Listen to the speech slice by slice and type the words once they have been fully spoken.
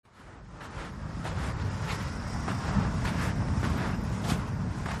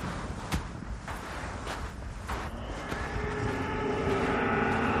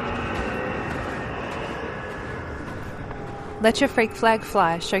Let Your Freak Flag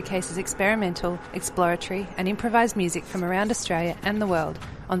Fly showcases experimental, exploratory and improvised music from around Australia and the world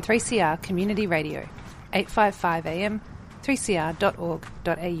on 3CR Community Radio, 855 AM,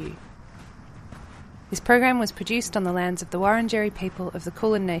 3cr.org.au. This program was produced on the lands of the Wurundjeri people of the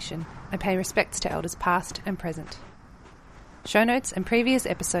Kulin Nation. I pay respects to elders past and present. Show notes and previous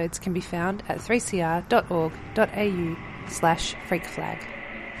episodes can be found at 3cr.org.au/freakflag.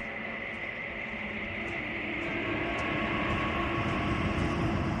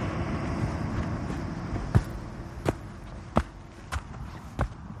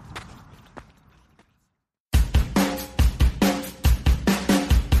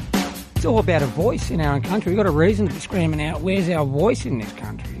 It's all about a voice in our own country. We've got a reason to be screaming out, where's our voice in this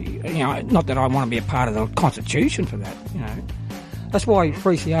country? You know, not that I want to be a part of the Constitution for that, you know. That's why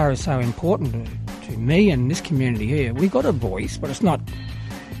 3CR is so important to me and this community here. We've got a voice, but it's not,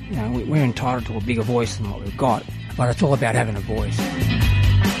 you know, we're entitled to a bigger voice than what we've got. But it's all about having a voice.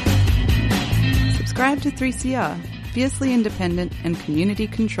 Subscribe to 3CR, fiercely independent and community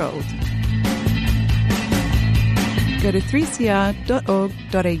controlled. Go to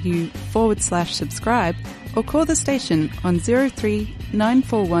 3cr.org.au/subscribe or call the station on 03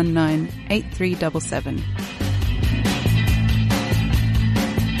 9419 8377.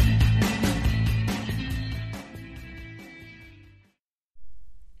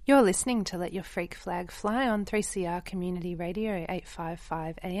 You're listening to Let Your Freak Flag Fly on 3CR Community Radio,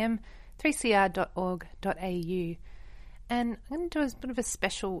 855 AM, 3cr.org.au. And I'm going to do a bit of a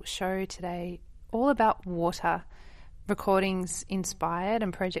special show today, all about water. Recordings inspired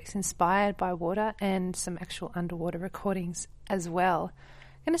and projects inspired by water, and some actual underwater recordings as well.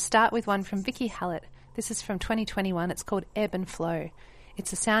 I'm going to start with one from Vicky Hallett. This is from 2021. It's called Ebb and Flow.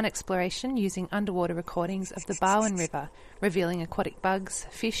 It's a sound exploration using underwater recordings of the Barwon River, revealing aquatic bugs,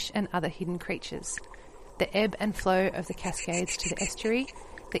 fish and other hidden creatures. The ebb and flow of the Cascades to the estuary,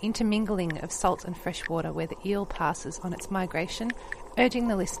 the intermingling of salt and fresh water where the eel passes on its migration, urging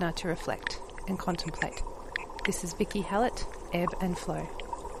the listener to reflect and contemplate. This is Vicky Hallett, Ebb and Flow.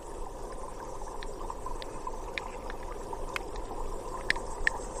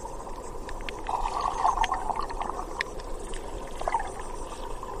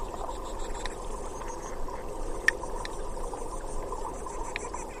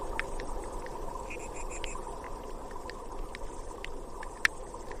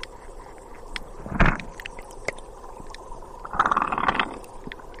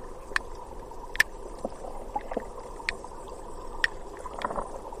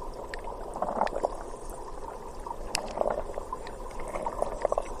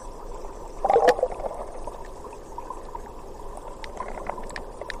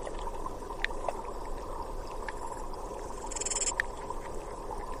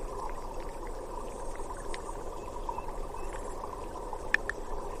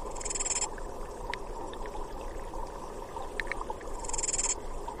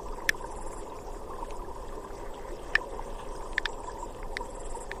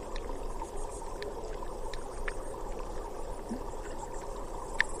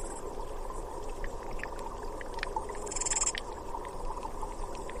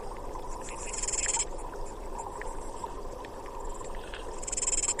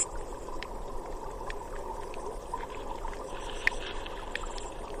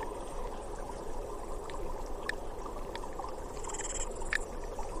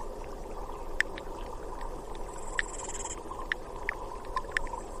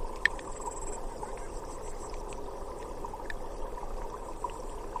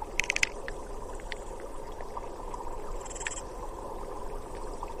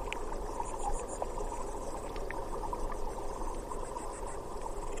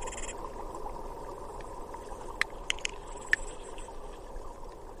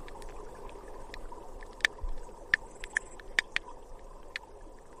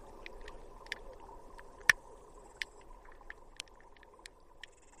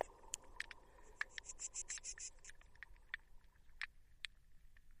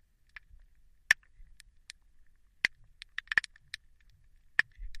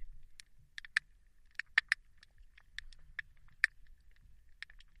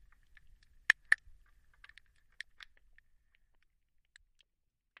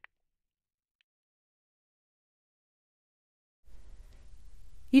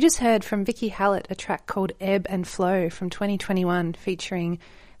 You just heard from Vicky Hallett a track called Ebb and Flow from 2021, featuring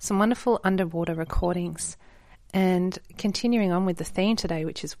some wonderful underwater recordings. And continuing on with the theme today,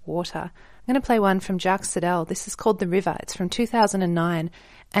 which is water, I'm going to play one from Jacques Siddell. This is called The River. It's from 2009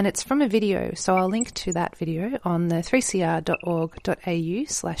 and it's from a video. So I'll link to that video on the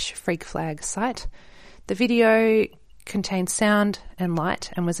 3cr.org.au/freakflag site. The video contained sound and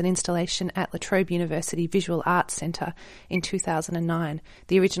light and was an installation at La Trobe University Visual Arts Centre in 2009.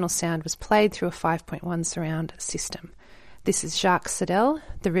 The original sound was played through a 5.1 surround system. This is Jacques Sedel,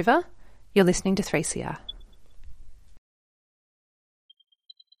 The River. You're listening to 3CR.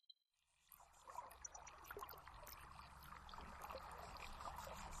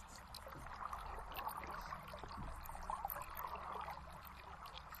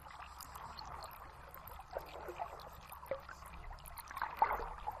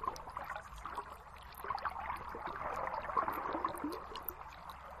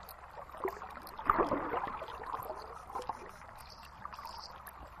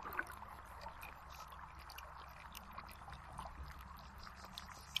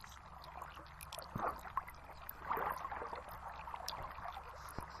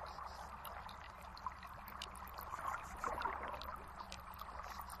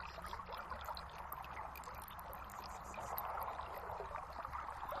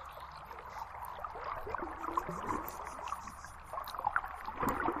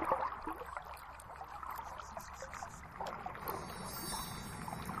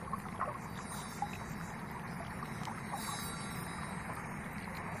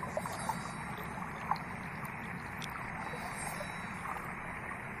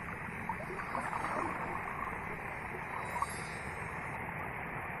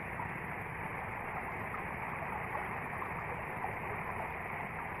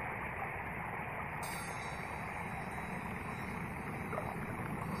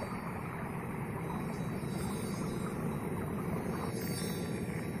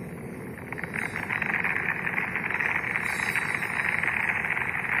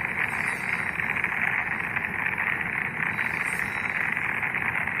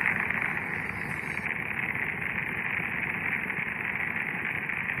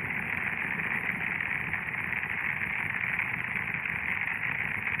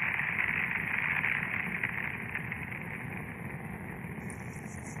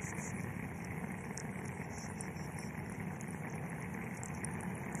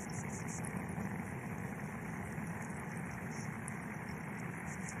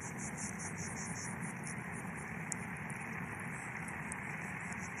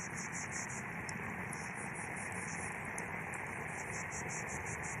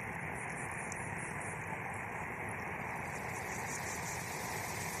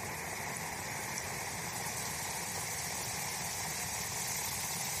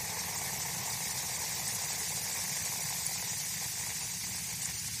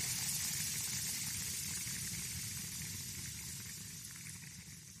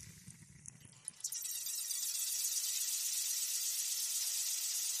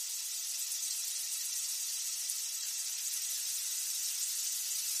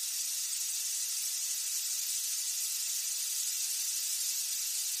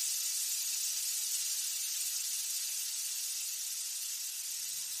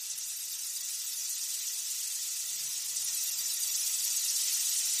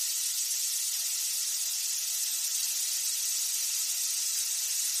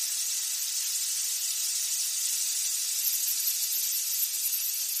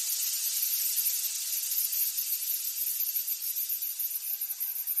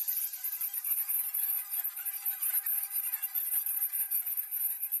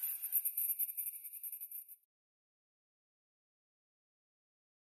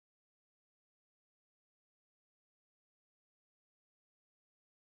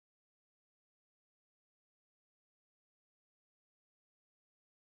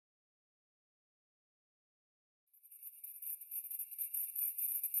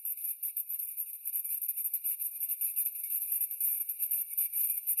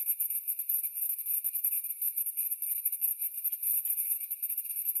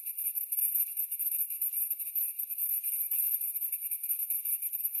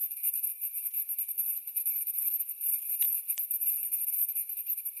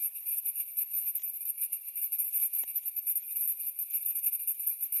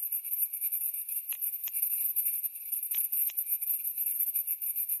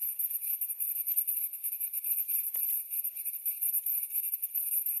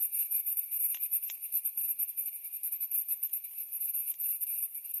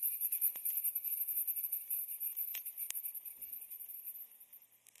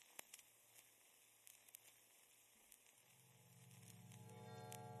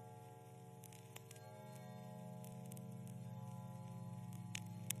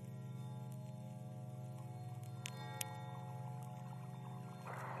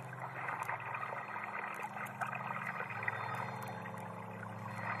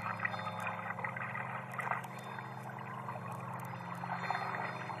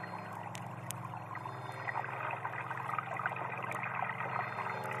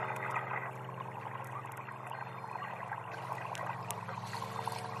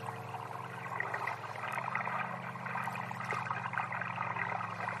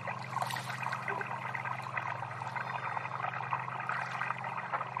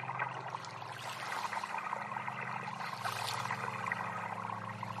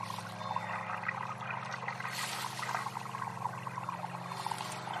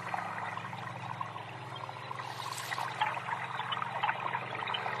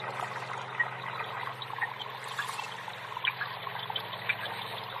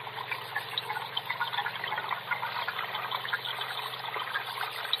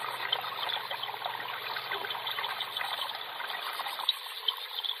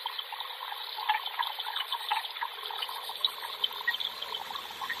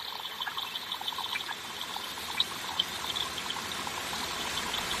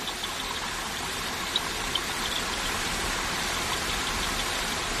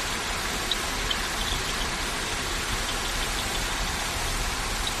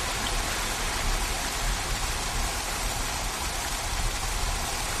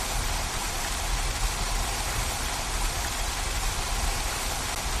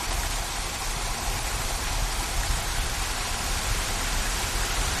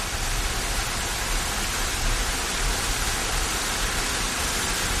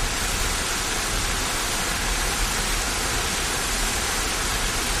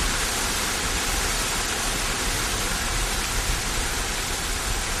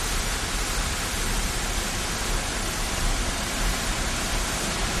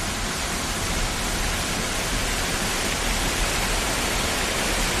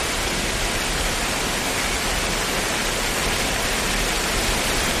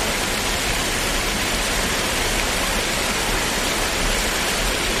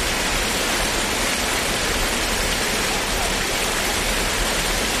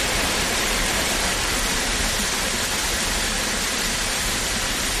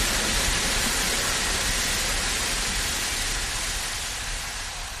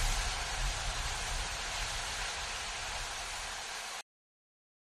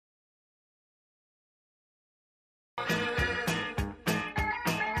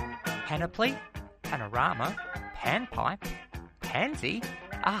 panoply, panorama, panpipe, pansy,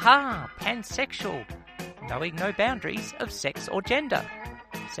 aha, pansexual, knowing no boundaries of sex or gender.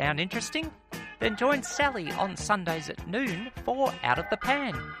 Sound interesting? Then join Sally on Sundays at noon for Out of the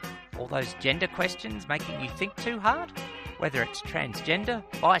Pan. All those gender questions making you think too hard? Whether it's transgender,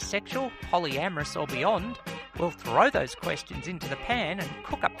 bisexual, polyamorous or beyond, we'll throw those questions into the pan and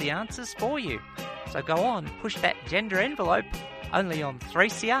cook up the answers for you. So go on, push that gender envelope, only on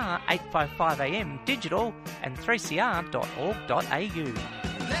 3CR 855am digital and 3cr.org.au.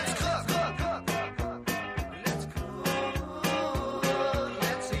 Let's cook.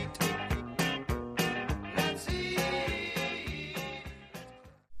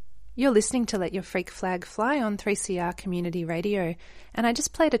 You're listening to Let Your Freak Flag Fly on 3CR Community Radio, and I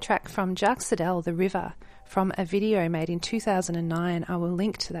just played a track from Jacques Siddell, The River, from a video made in 2009. I will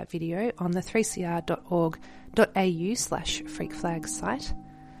link to that video on the 3cr.org.au/freakflag site.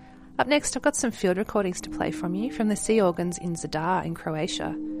 Up next, I've got some field recordings to play from you from the Sea Organs in Zadar in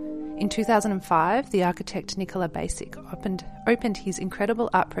Croatia. In 2005, the architect Nikola Basic opened his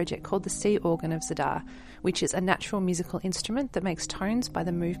incredible art project called the Sea Organ of Zadar, which is a natural musical instrument that makes tones by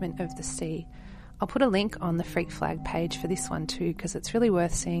the movement of the sea. I'll put a link on the Freak Flag page for this one too, because it's really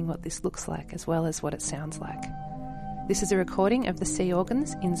worth seeing what this looks like as well as what it sounds like. This is a recording of the Sea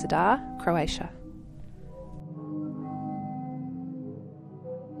Organs in Zadar, Croatia.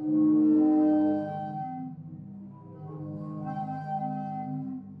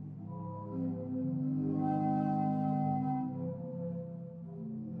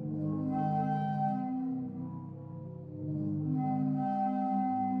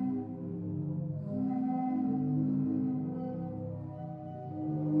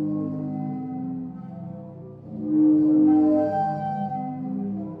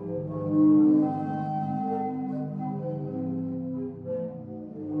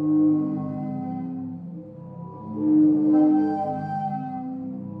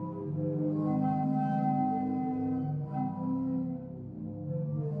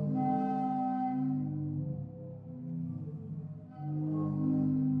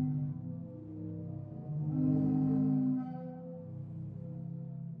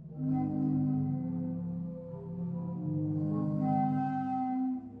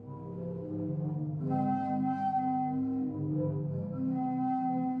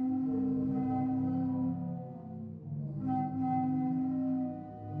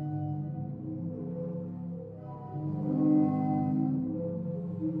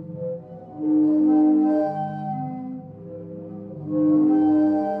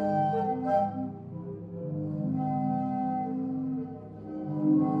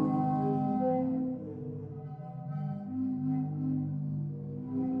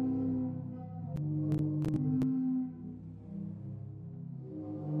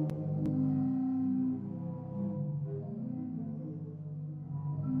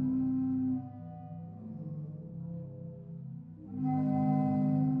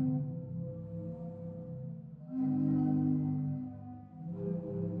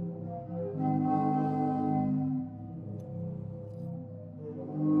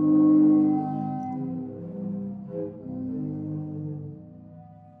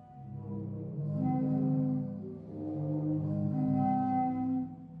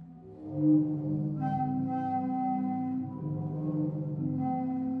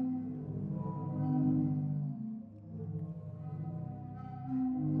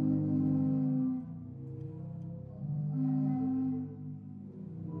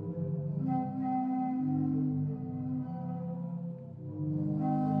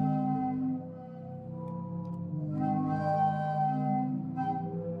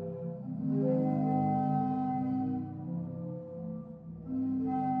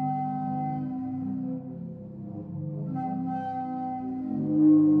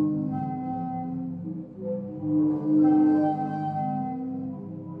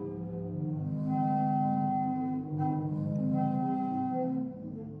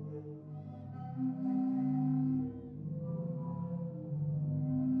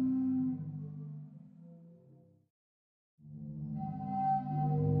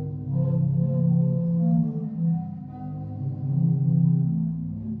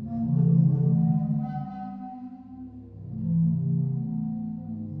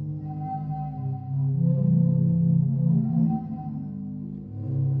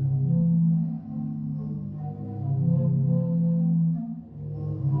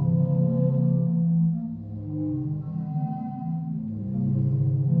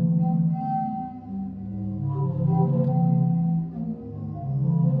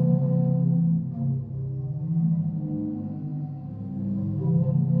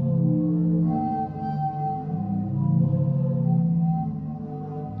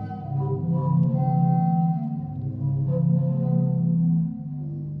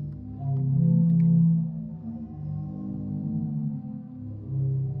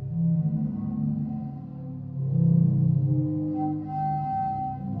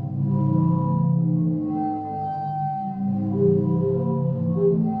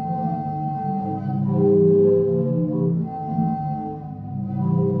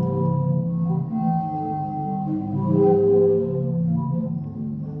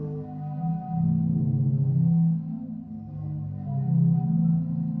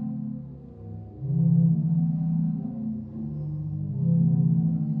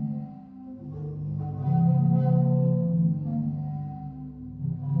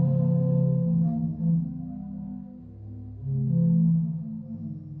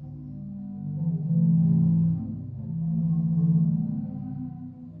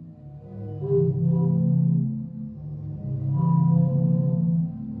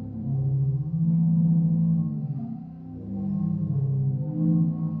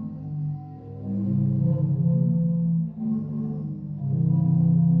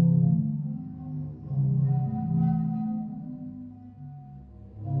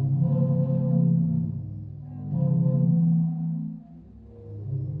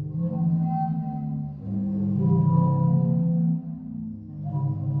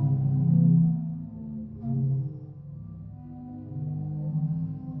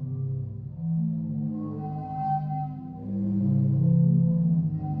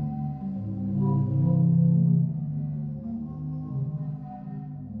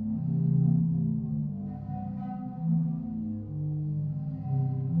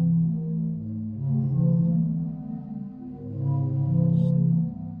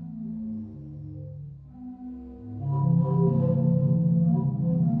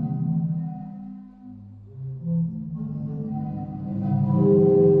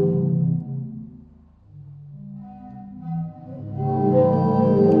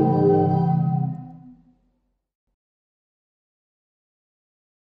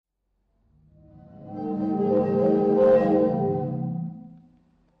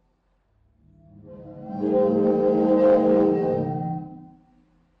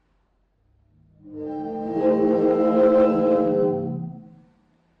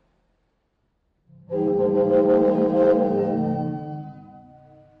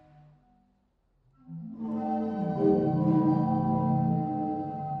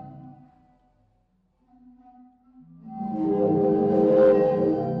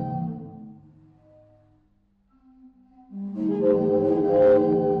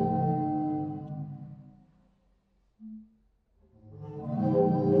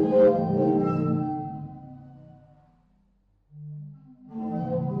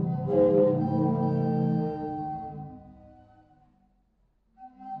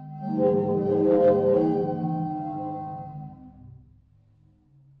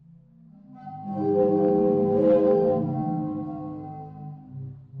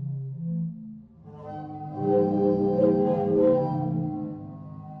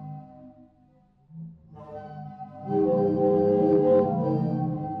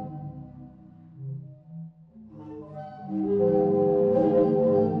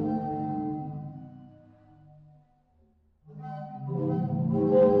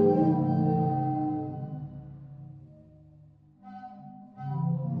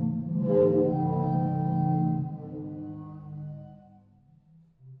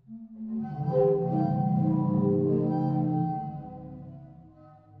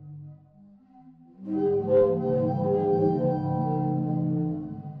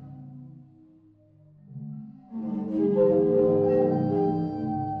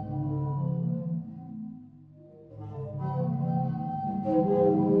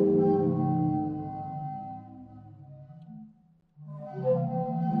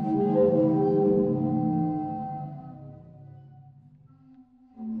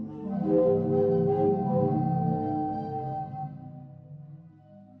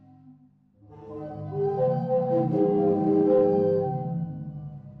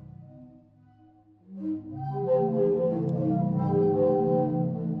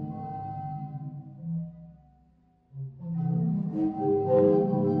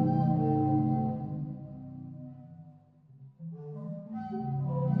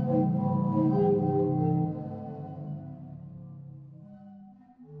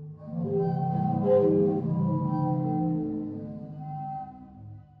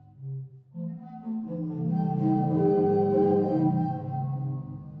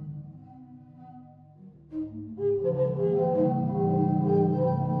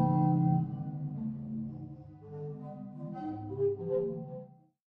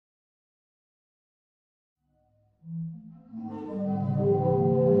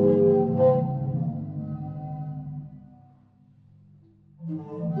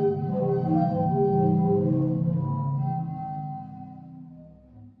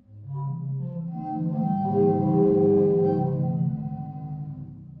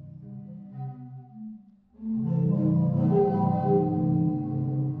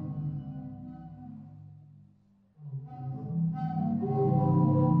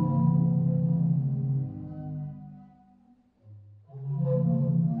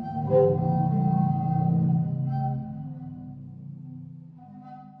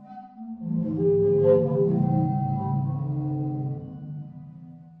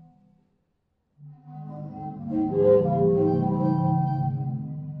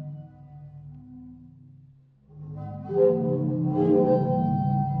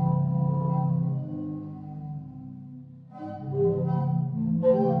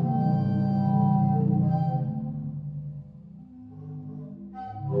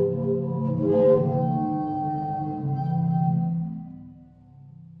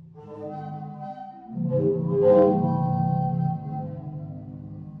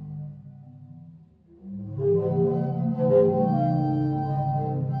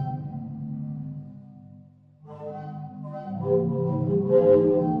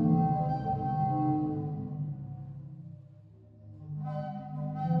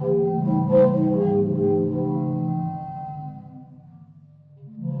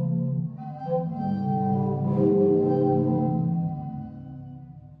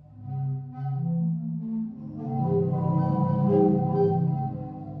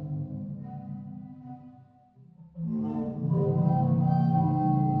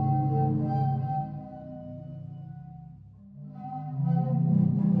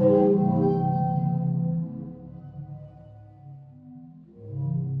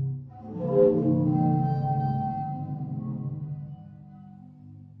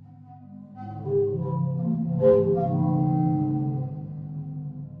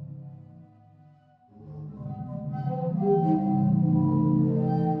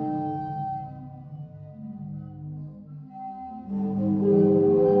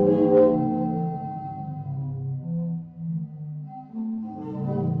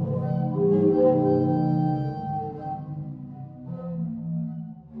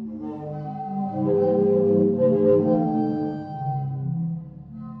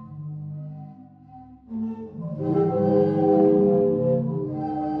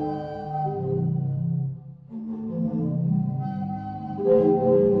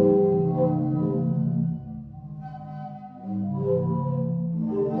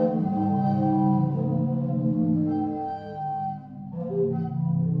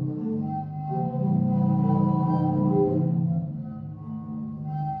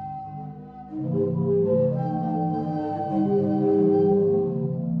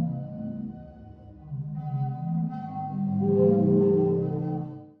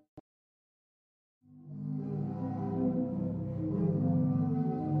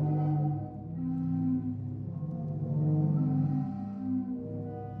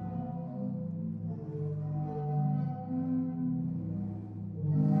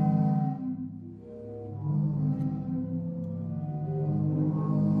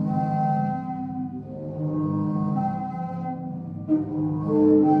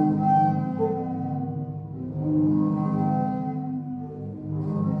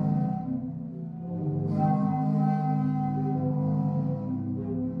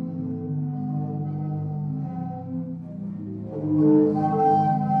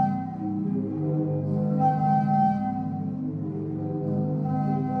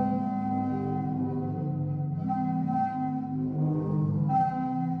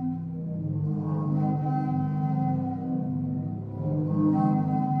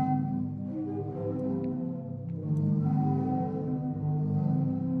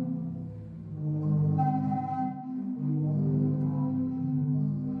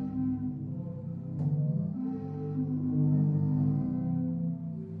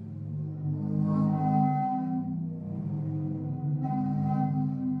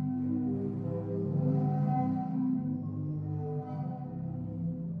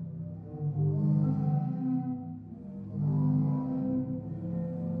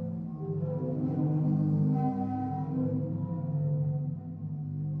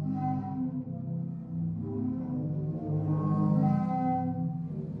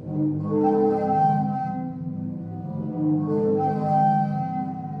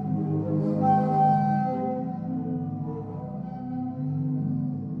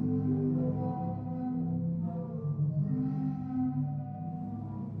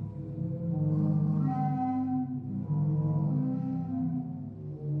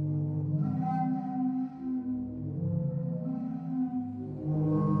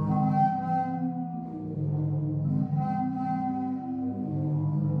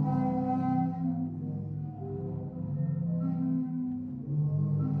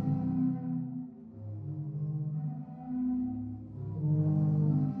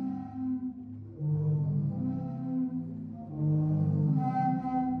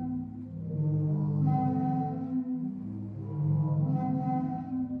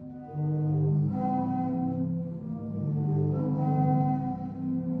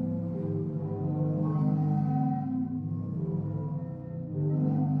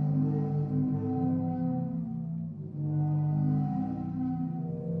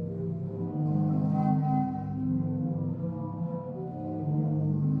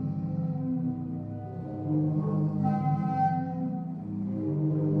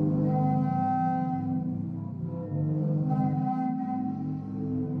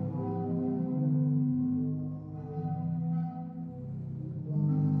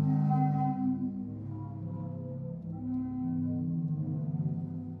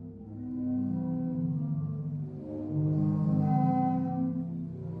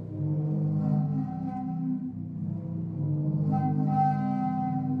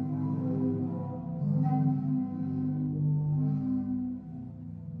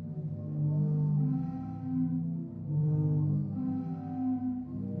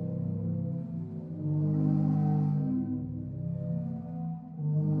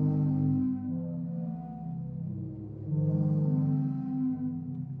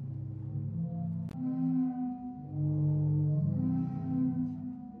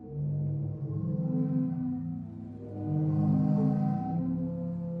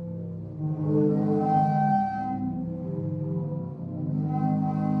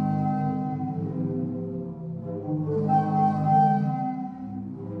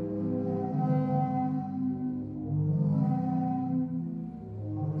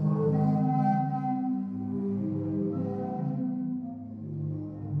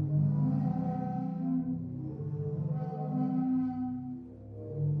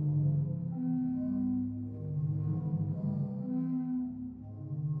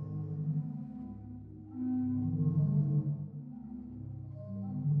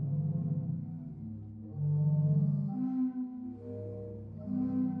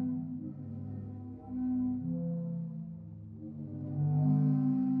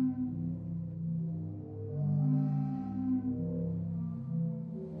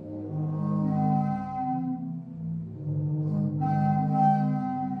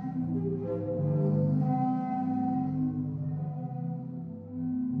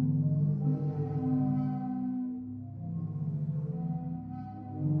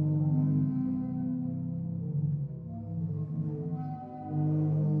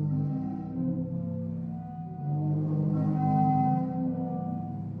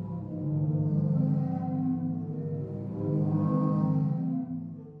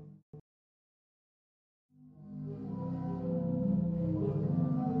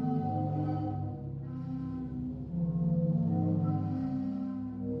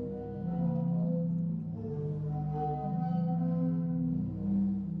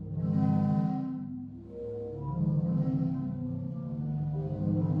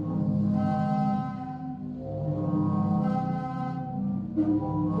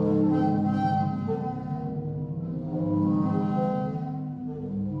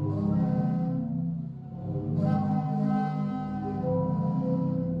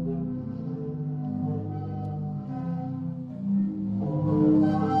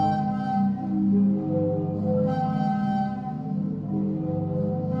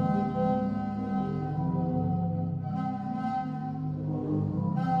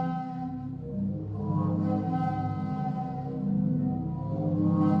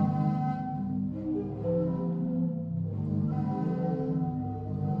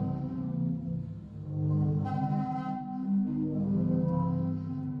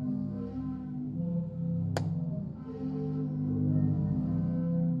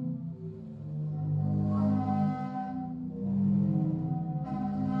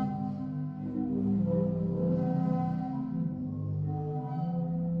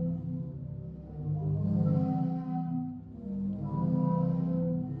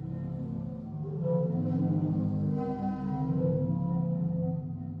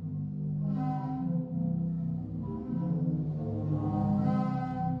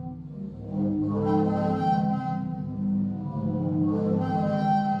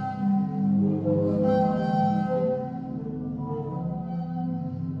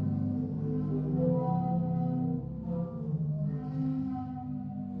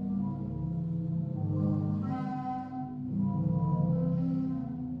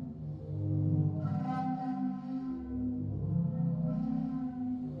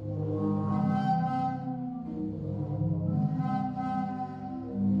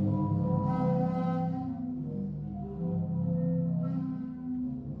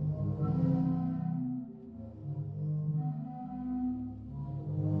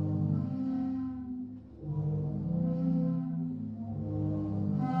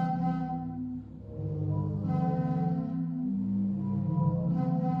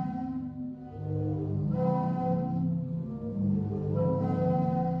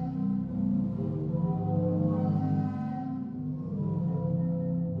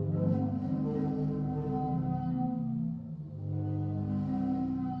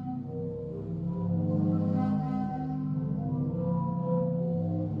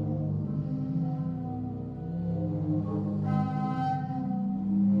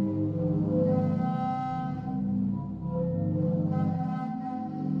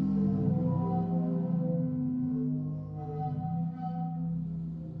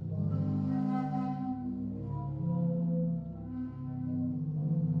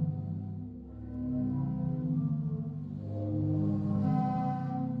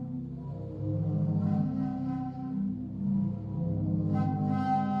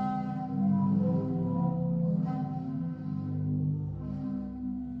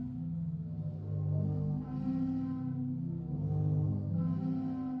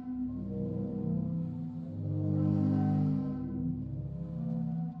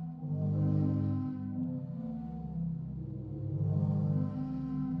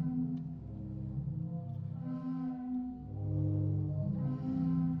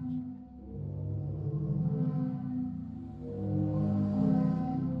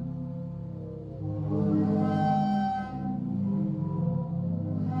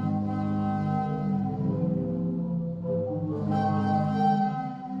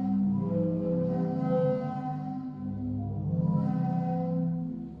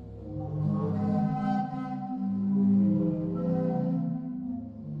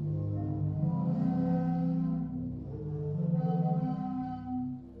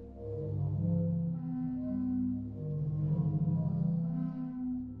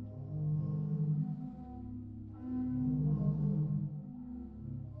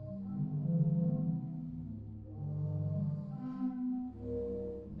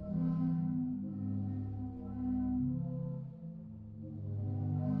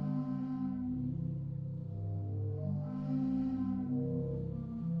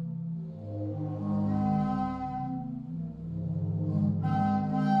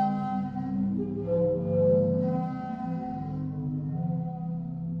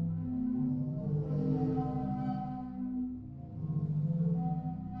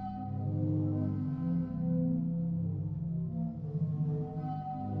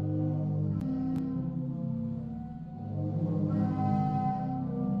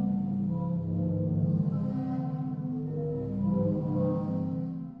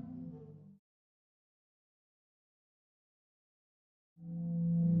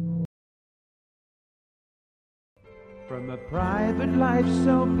 From a private life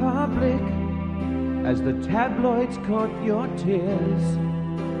so public as the tabloids caught your tears,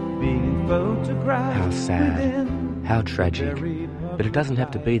 being photographed. How sad, how tragic. But it doesn't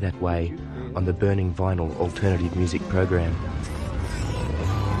have to be that way on the Burning Vinyl alternative music program.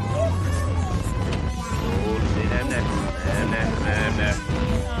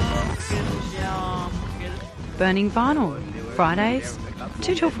 Burning Vinyl, Fridays,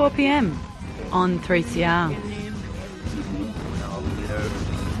 2 till 4 p.m. on 3CR.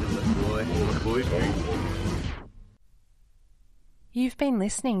 You've been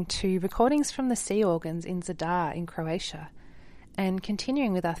listening to recordings from the sea organs in Zadar in Croatia. And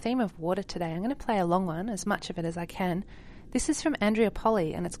continuing with our theme of water today, I'm going to play a long one, as much of it as I can. This is from Andrea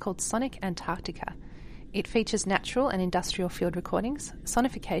Polly, and it's called Sonic Antarctica. It features natural and industrial field recordings,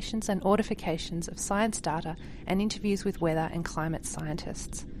 sonifications and audifications of science data, and interviews with weather and climate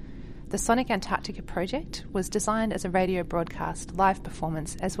scientists. The Sonic Antarctica project was designed as a radio broadcast, live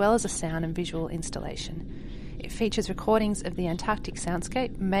performance, as well as a sound and visual installation. It features recordings of the Antarctic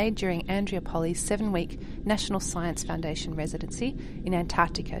soundscape made during Andrea Polly's 7-week National Science Foundation residency in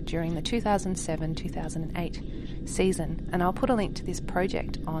Antarctica during the 2007-2008 season, and I'll put a link to this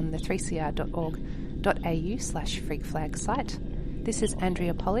project on the 3cr.org.au/freakflag site. This is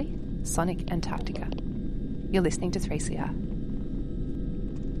Andrea Polly, Sonic Antarctica. You're listening to 3CR.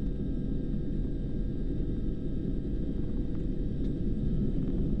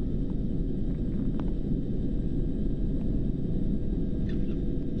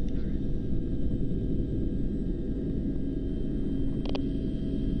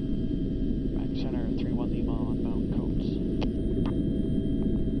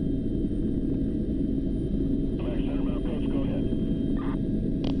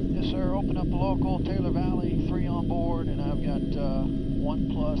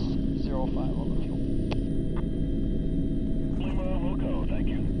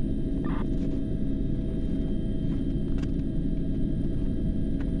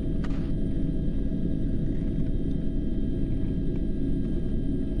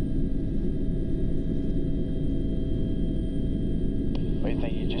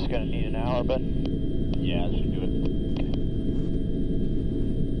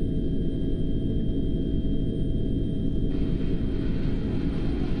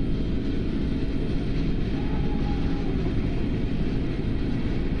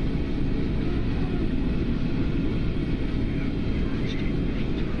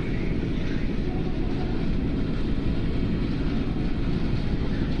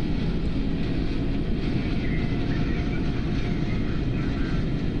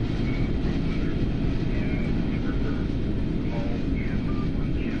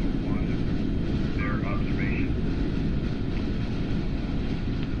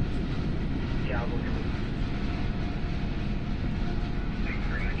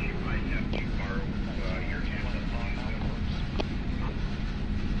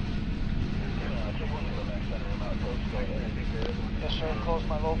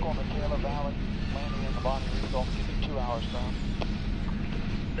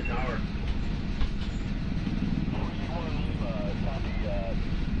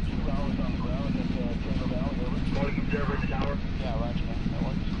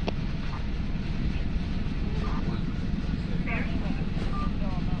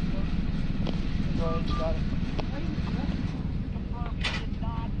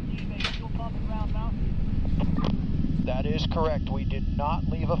 That is correct. We did not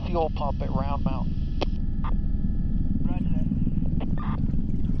leave a fuel pump at Round Mountain.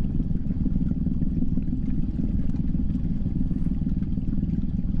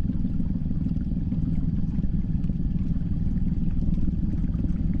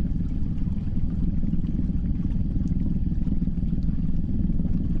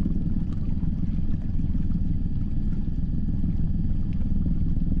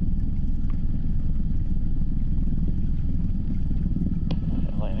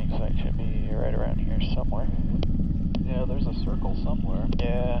 that.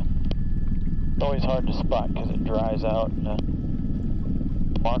 Out and the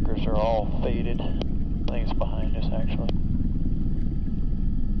markers are all faded. I think it's behind us actually.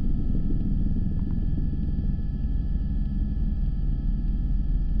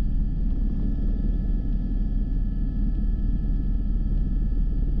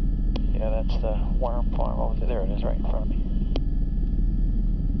 Yeah, that's the worm farm over there. There it is right in front of me.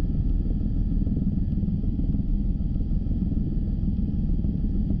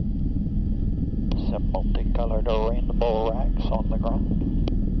 Some multicolored rainbow racks on the ground.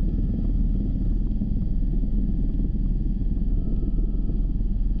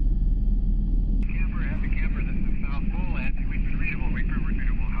 Camper, happy camper, this is South Pole.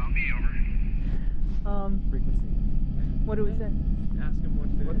 What do we say? Ask him what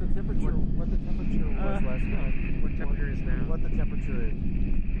the temperature was last night. What temperature is now? What the temperature is?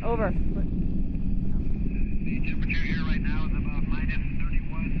 Over. The temperature here right now is about minus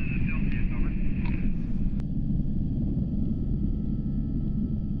 31 Celsius. Over.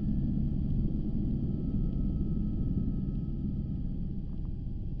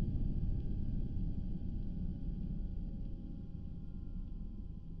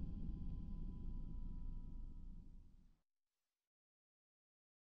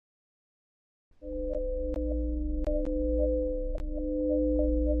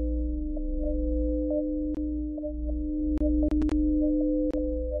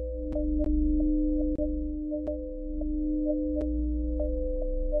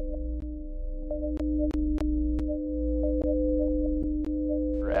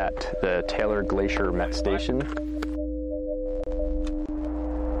 We're at the Taylor Glacier Met Station.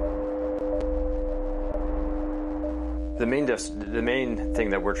 The main thing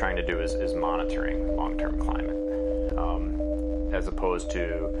that we're trying to do is monitoring long-term climate, as opposed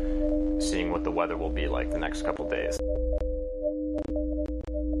to seeing what the weather will be like the next couple days.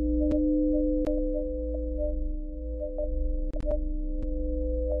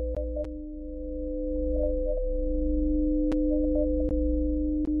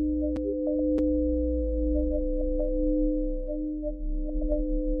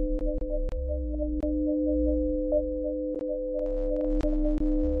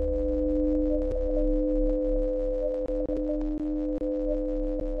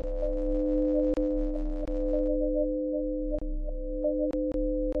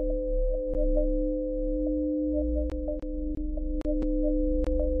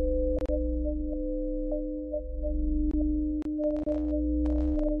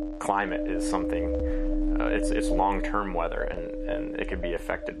 Climate is something, it's long-term weather, and it can be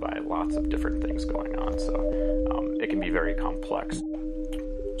affected by lots of different things going on, so it can be very complex.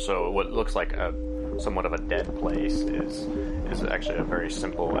 So what looks like somewhat of a dead place is actually a very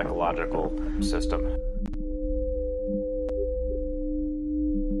simple ecological system.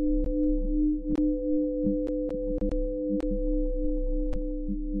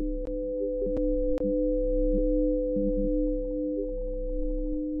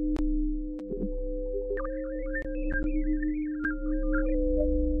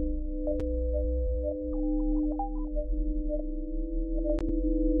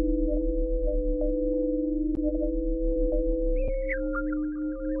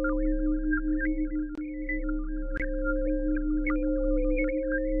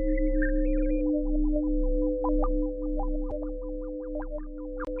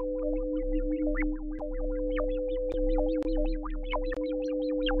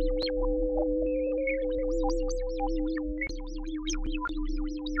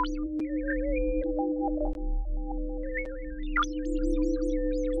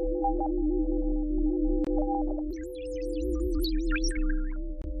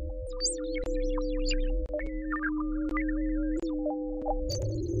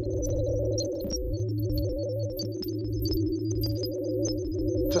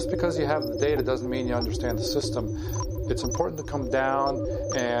 Just because you have the data doesn't mean you understand the system. It's important to come down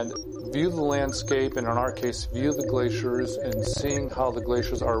and view the landscape, and in our case, view the glaciers and seeing how the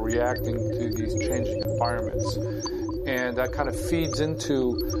glaciers are reacting to these changing environments. And that kind of feeds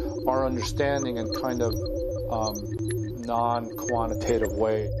into our understanding in kind of non-quantitative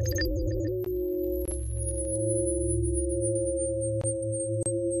way.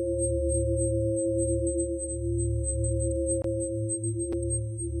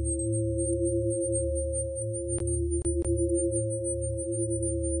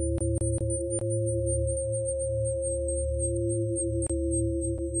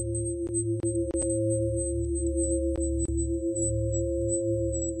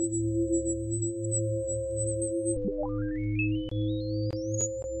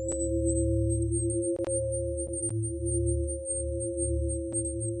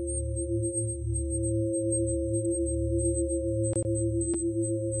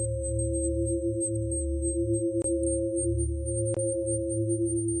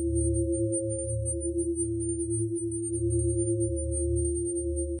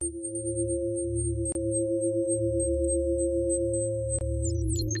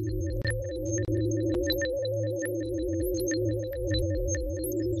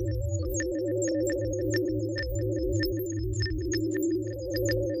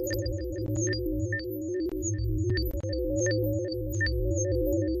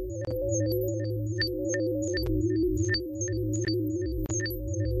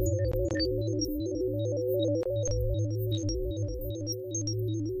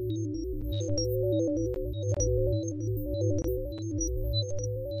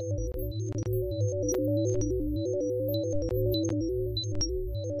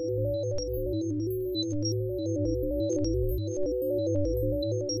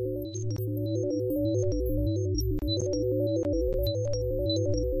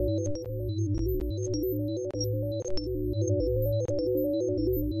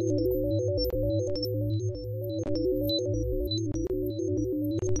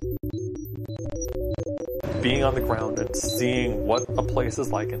 being on the ground and seeing what a place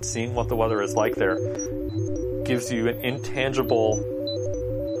is like and seeing what the weather is like there gives you an intangible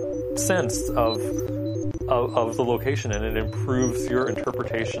sense of the location, and it improves your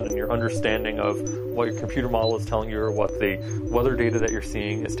interpretation and your understanding of what your computer model is telling you or what the weather data that you're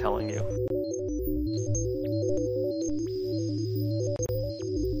seeing is telling you.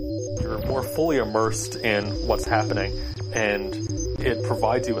 You're more fully immersed in what's happening, and it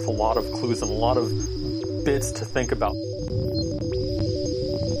provides you with a lot of clues and a lot of bits to think about.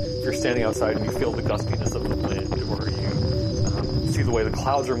 If you're standing outside and you feel the gustiness of the wind, or you see the way the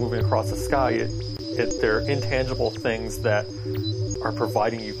clouds are moving across the sky, they're intangible things that are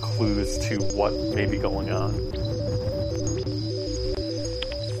providing you clues to what may be going on.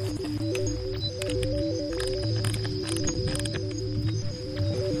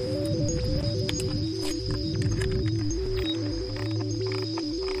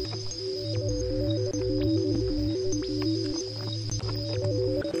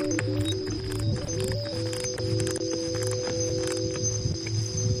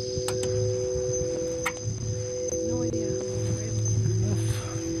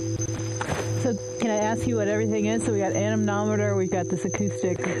 What everything is. So we got anemometer, we've got this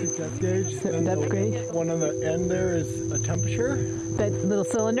acoustic depth gauge. Depth gauge. One on the end there is a temperature. That little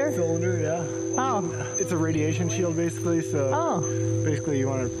cylinder? Cylinder, yeah. Oh. It's a radiation shield basically, so basically you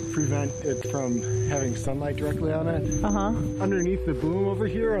want to prevent it from having sunlight directly on it. Underneath the boom over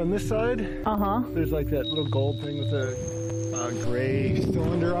here on this side, there's like that little gold thing with a gray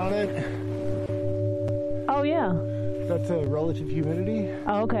cylinder on it. Oh yeah. That's a relative humidity.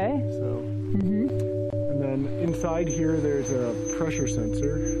 Oh, okay. So. And then inside here, there's a pressure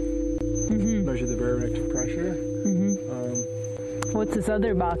sensor. Measure the barometric pressure. What's this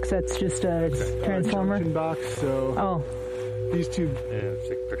other box? That's just a transformer? Junction box. So these two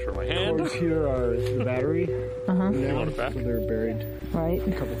take a picture of my hand. cords here are the battery. Now, so they're buried right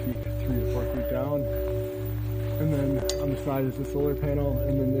a couple feet, 3 or 4 feet down. And then on the side is the solar panel,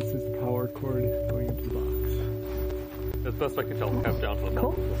 and then this is the power cord going into the box. As best I can tell, it comes down to the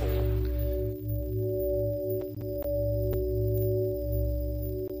bottom of the hole.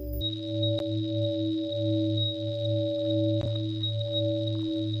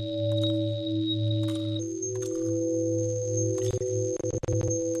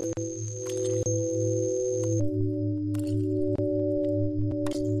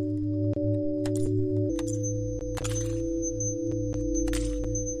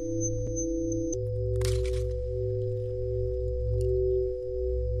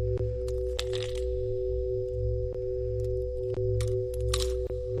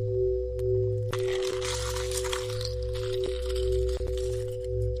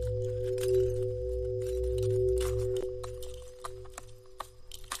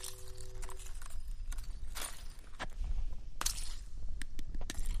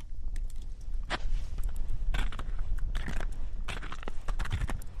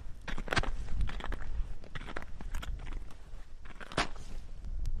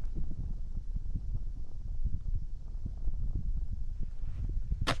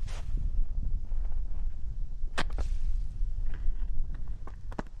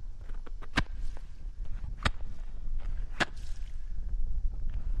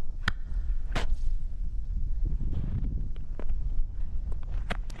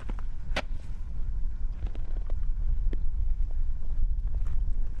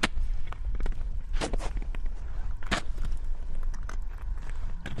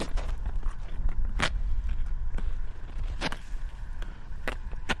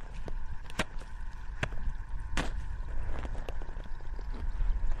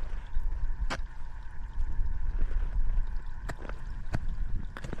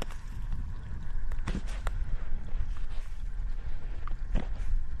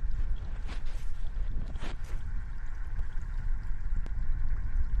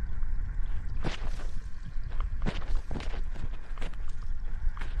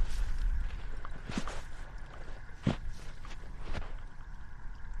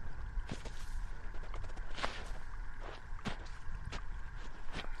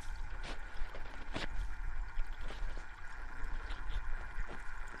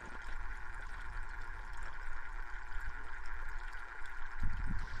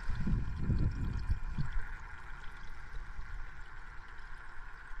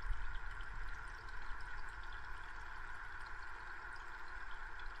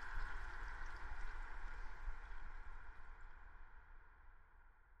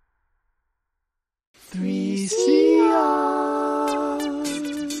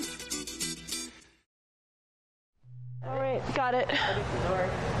 All right, got it.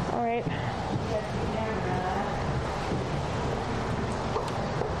 All right.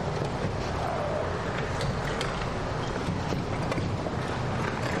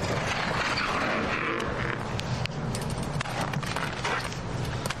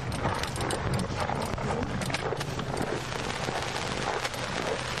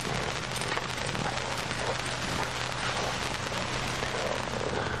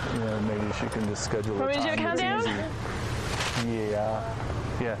 just schedule Want a me to do a time that's countdown? easy.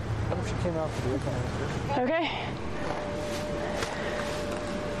 Yeah. What if she came out to do it? Okay.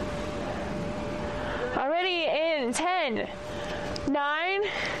 Already in 10, 9,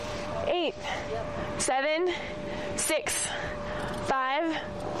 8, 7, 6, 5,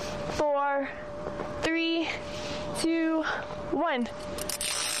 4, 3, 2, 1.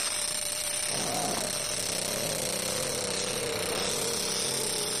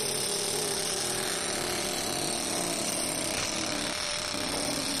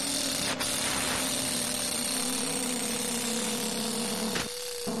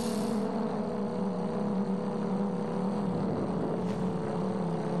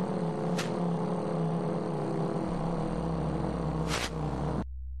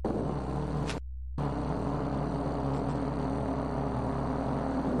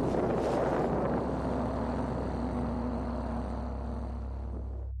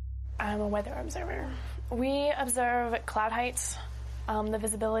 I'm a weather observer. We observe cloud heights, the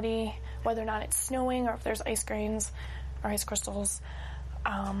visibility, whether or not it's snowing or if there's ice grains or ice crystals,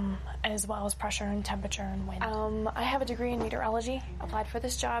 as well as pressure and temperature and wind. I have a degree in meteorology. Applied for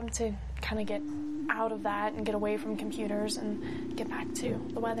this job to kind of get out of that and get away from computers and get back to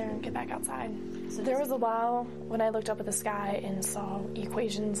the weather and get back outside. So there was a while when I looked up at the sky and saw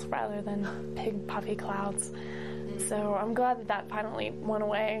equations rather than big puffy clouds. So I'm glad that that finally went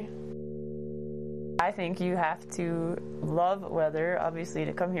away. I think you have to love weather, obviously,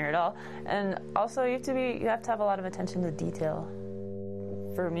 to come here at all. And also you have to have a lot of attention to detail.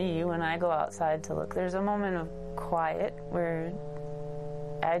 For me, when I go outside to look, there's a moment of quiet where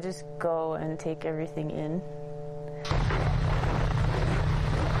I just go and take everything in.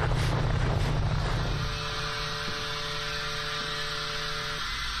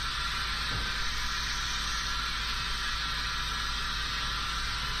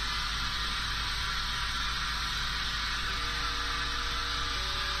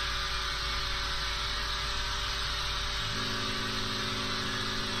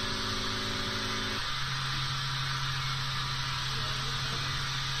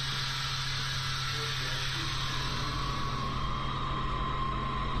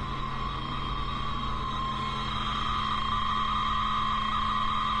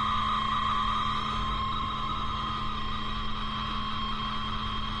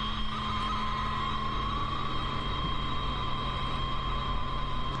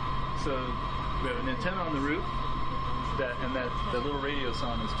 So we have an antenna on the roof, that little radio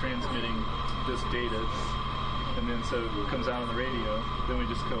song is transmitting this data, and then so it comes out on the radio. Then we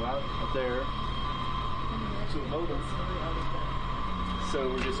just go out up there to a modem. So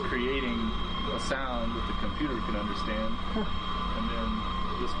we're just creating a sound that the computer can understand, and then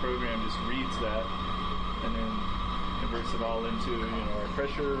this program just reads that, and then converts it all into our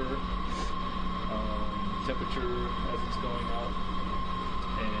pressure, temperature as it's going up,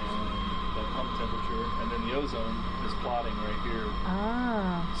 and the pump temperature, and then the ozone is plotting right here.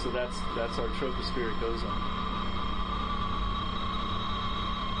 So that's our tropospheric ozone.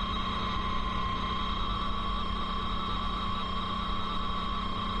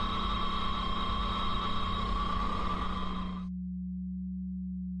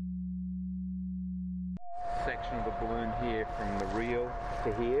 Section of the balloon here from the reel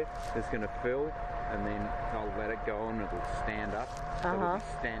to here is going to fill, and then I'll let it go and it'll stand up. So it'll be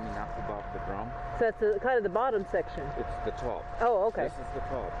standing up above the drum. So that's kind of the bottom section. It's the top. Oh, okay. This is the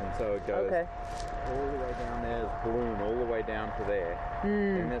top, and so it goes all the way down there, there's balloon all the way down to there.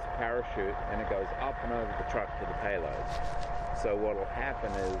 Then there's parachute, and it goes up and over the truck to the payload. So what will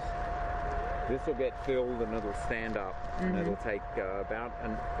happen is this will get filled and it'll stand up, and it'll take about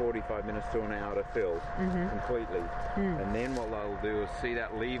 45 minutes to an hour to fill completely. And then what they'll do is see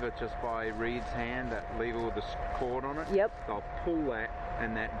that lever just by Reed's hand, that lever with the cord on it? Yep. They'll pull that,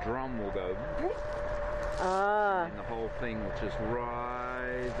 and that drum will go. And the whole thing will just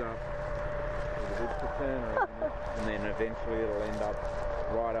rise up with a good percent, and then eventually it'll end up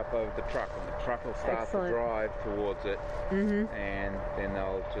right up over the truck, and the truck will start to drive towards it, and then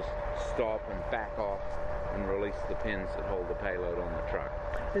they'll just stop and back off and release the pins that hold the payload on the truck.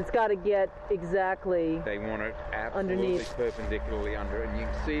 It's got to get exactly. They want it absolutely underneath, perpendicularly under, and you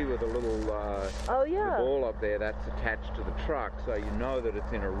can see with a little the ball up there that's attached to the truck, so you know that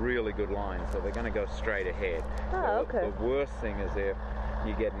it's in a really good line. So they're going to go straight ahead. The worst thing is if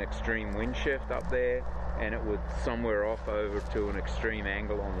you get an extreme wind shift up there, and it would somewhere off over to an extreme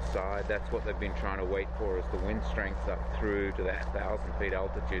angle on the side. That's what they've been trying to wait for, is the wind strength up through to that 1,000 feet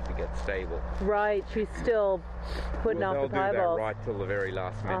altitude to get stable. Right, she's still putting off the pie balls. They'll do that right till the very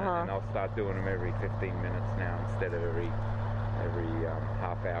last minute, and they'll start doing them every 15 minutes now instead of every every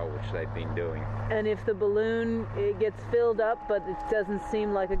half hour, which they've been doing. And if the balloon it gets filled up, but it doesn't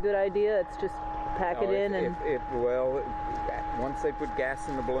seem like a good idea, it's just pack it in and... Once they put gas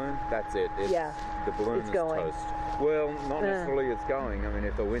in the balloon, that's it. The balloon is going. toast. Well, not necessarily it's going. I mean,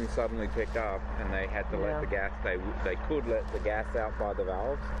 if the wind suddenly picked up and they had to let the gas, they could let the gas out by the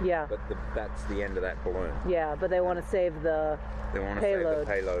valve. Yeah. But that's the end of that balloon. Yeah, but they want to save the payload. They want to save the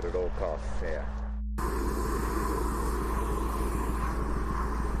payload at all costs, yeah.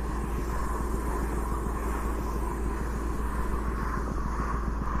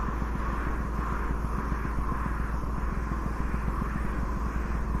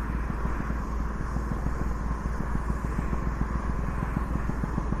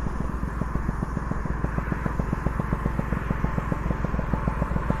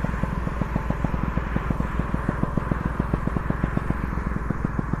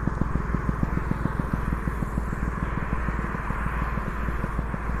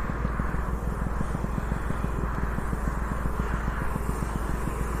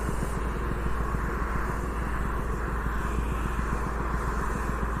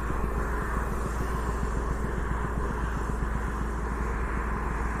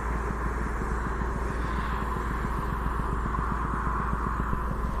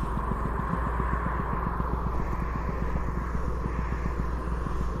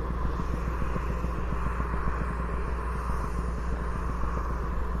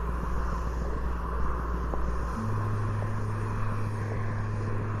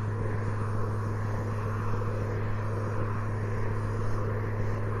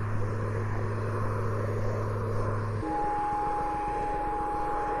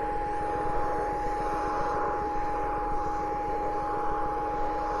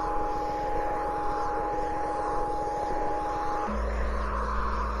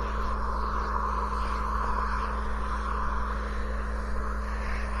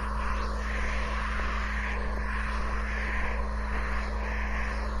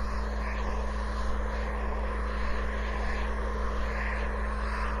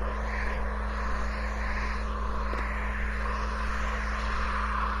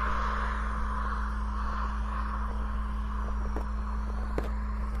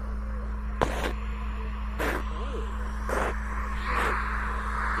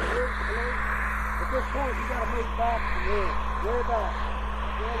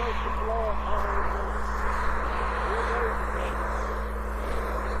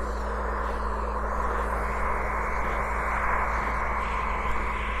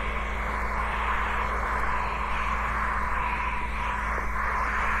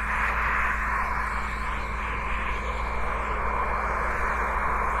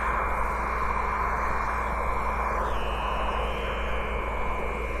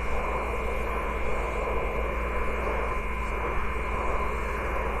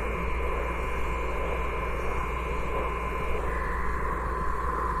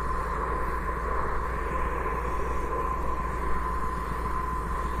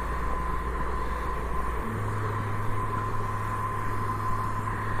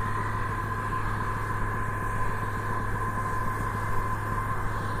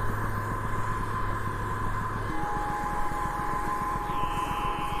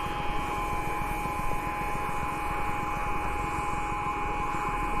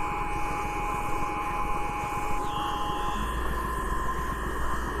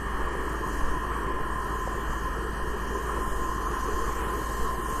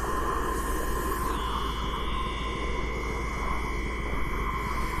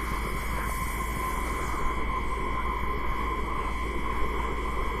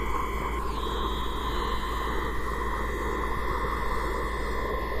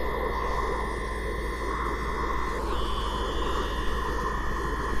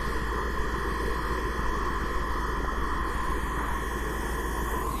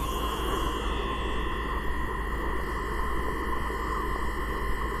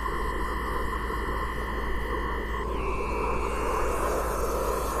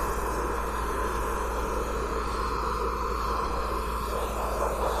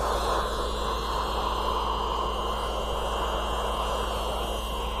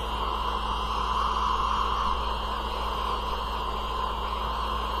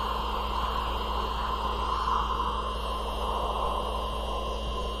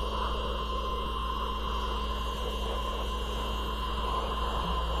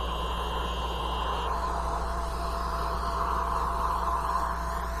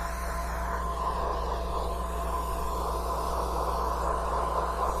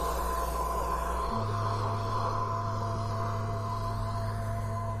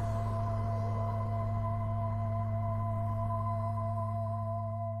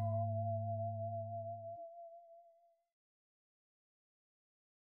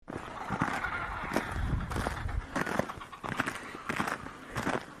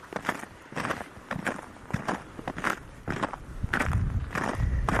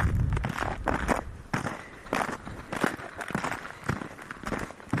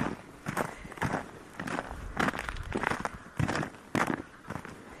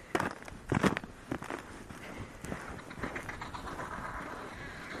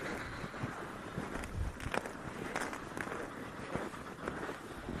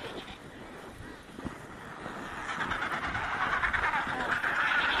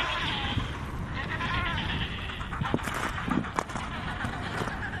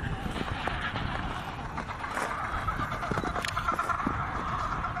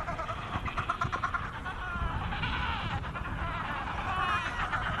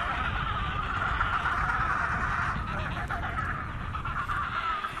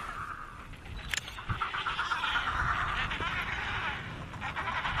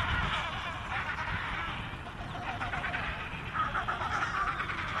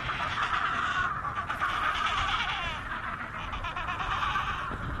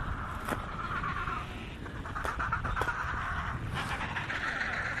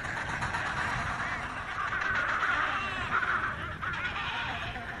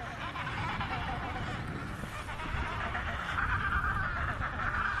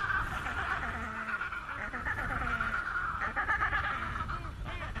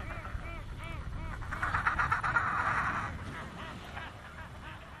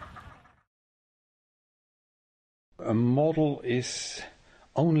 a model is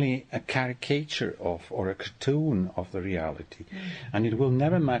only a caricature of, or a cartoon of the reality, and it will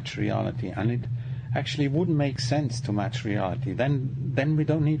never match reality, and it actually wouldn't make sense to match reality. Then we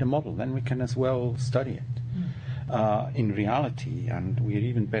don't need a model. Then we can as well study it in reality, and we're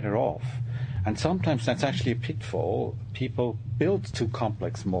even better off. And sometimes that's actually a pitfall. People build too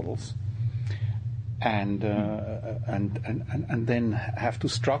complex models, and then have to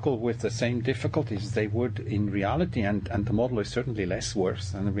struggle with the same difficulties they would in reality, and the model is certainly less worse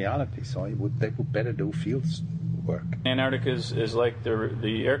than the reality. So they would better do field work. Antarctica is like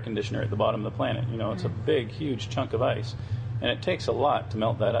the air conditioner at the bottom of the planet. You know, it's a big, huge chunk of ice, and it takes a lot to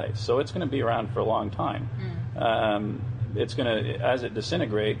melt that ice. So it's going to be around for a long time. It's going to, as it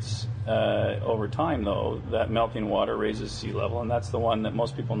disintegrates over time, though, that melting water raises sea level, and that's the one that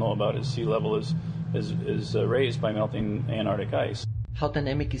most people know about. Is sea level is raised by melting Antarctic ice. How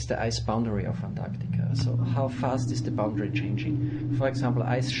dynamic is the ice boundary of Antarctica? So how fast is the boundary changing? For example,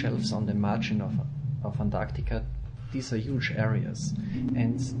 ice shelves on the margin of Antarctica, these are huge areas,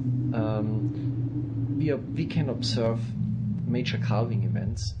 and we can observe major calving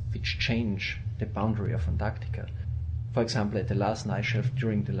events which change the boundary of Antarctica. For example, at the last ice shelf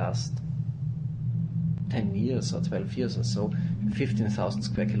during the last 10 years or 12 years or so, 15,000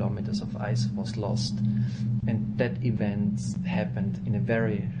 square kilometers of ice was lost. And that event happened in a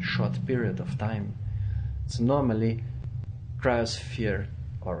very short period of time. So normally, cryosphere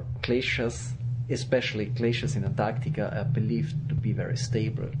or glaciers, especially glaciers in Antarctica, are believed to be very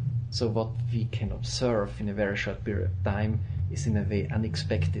stable. So what we can observe in a very short period of time is in a way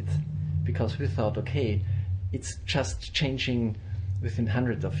unexpected, because we thought, okay, it's just changing within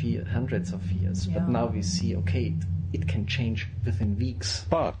hundreds of years. But now we see, okay, it can change within weeks.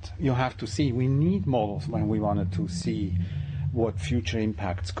 But you have to see, we need models when we wanted to see what future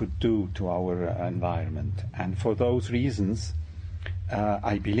impacts could do to our environment. And for those reasons,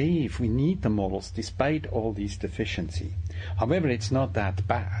 I believe we need the models despite all these deficiencies. However, it's not that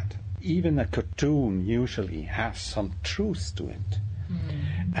bad. Even a cartoon usually has some truth to it.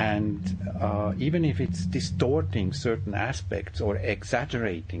 And even if it's distorting certain aspects or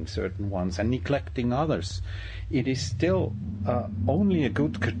exaggerating certain ones and neglecting others, it is still only a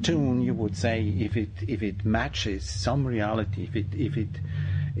good cartoon, you would say, if it matches some reality, if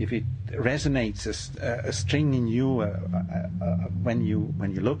it resonates a string in you when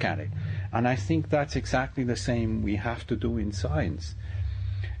you look at it. And I think that's exactly the same we have to do in science.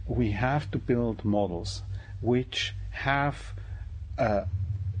 We have to build models which have a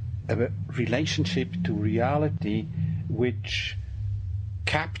relationship to reality which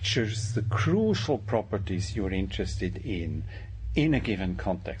captures the crucial properties you're interested in a given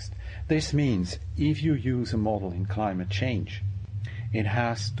context. This means if you use a model in climate change, it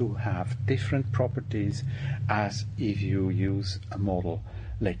has to have different properties as if you use a model,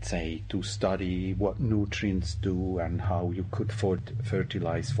 let's say, to study what nutrients do and how you could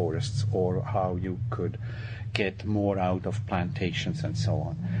fertilize forests, or how you could get more out of plantations and so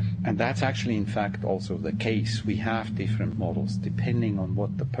on. And that's actually, in fact, also the case. We have different models depending on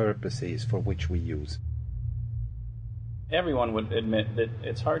what the purpose is for which we use. Everyone would admit that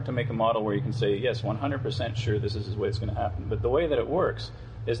it's hard to make a model where you can say, yes, 100% sure this is the way it's going to happen. But the way that it works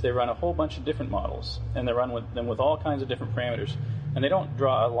is they run a whole bunch of different models, and they run them with all kinds of different parameters. And they don't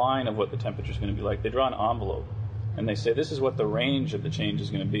draw a line of what the temperature is going to be like. They draw an envelope, and they say this is what the range of the change is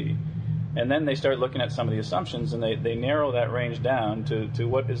going to be. And then they start looking at some of the assumptions, and they narrow that range down to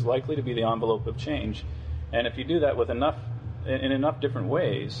what is likely to be the envelope of change. And if you do that with in enough different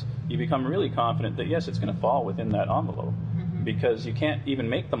ways, you become really confident that, yes, it's going to fall within that envelope, because you can't even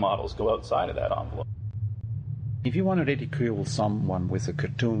make the models go outside of that envelope. If you want to ridicule someone with a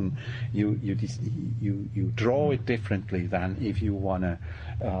cartoon, you draw it differently than if you want to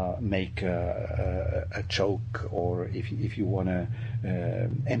make a joke, or if you want to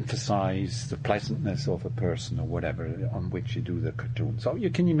emphasize the pleasantness of a person or whatever on which you do the cartoon. So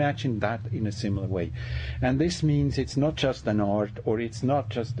you can imagine that in a similar way. And this means it's not just an art, or it's not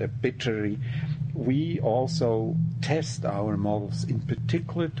just a arbitrary. We also test our models in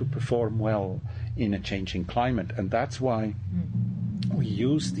particular to perform well in a changing climate, and that's why we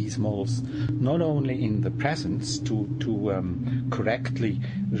use these models not only in the present to correctly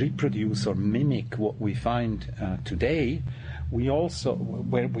reproduce or mimic what we find today. We also,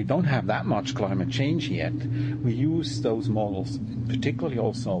 where we don't have that much climate change yet, we use those models particularly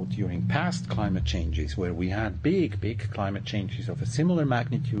also during past climate changes, where we had big climate changes of a similar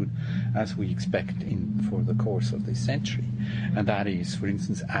magnitude as we expect for the course of this century. And that is, for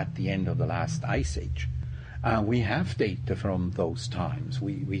instance, at the end of the last ice age. We have data from those times.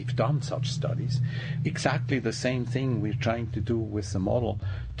 We've done such studies. Exactly the same thing we're trying to do with the model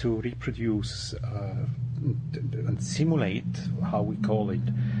to reproduce and simulate, how we call it,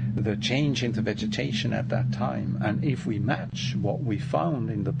 the change in the vegetation at that time. And if we match what we found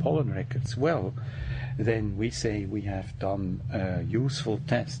in the pollen records well, then we say we have done a useful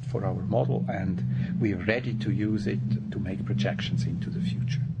test for our model and we're ready to use it to make projections into the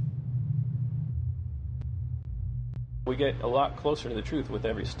future. We get a lot closer to the truth with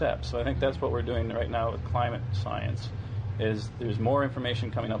every step. So I think that's what we're doing right now with climate science, is there's more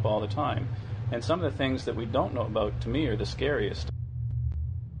information coming up all the time. And some of the things that we don't know about, to me, are the scariest.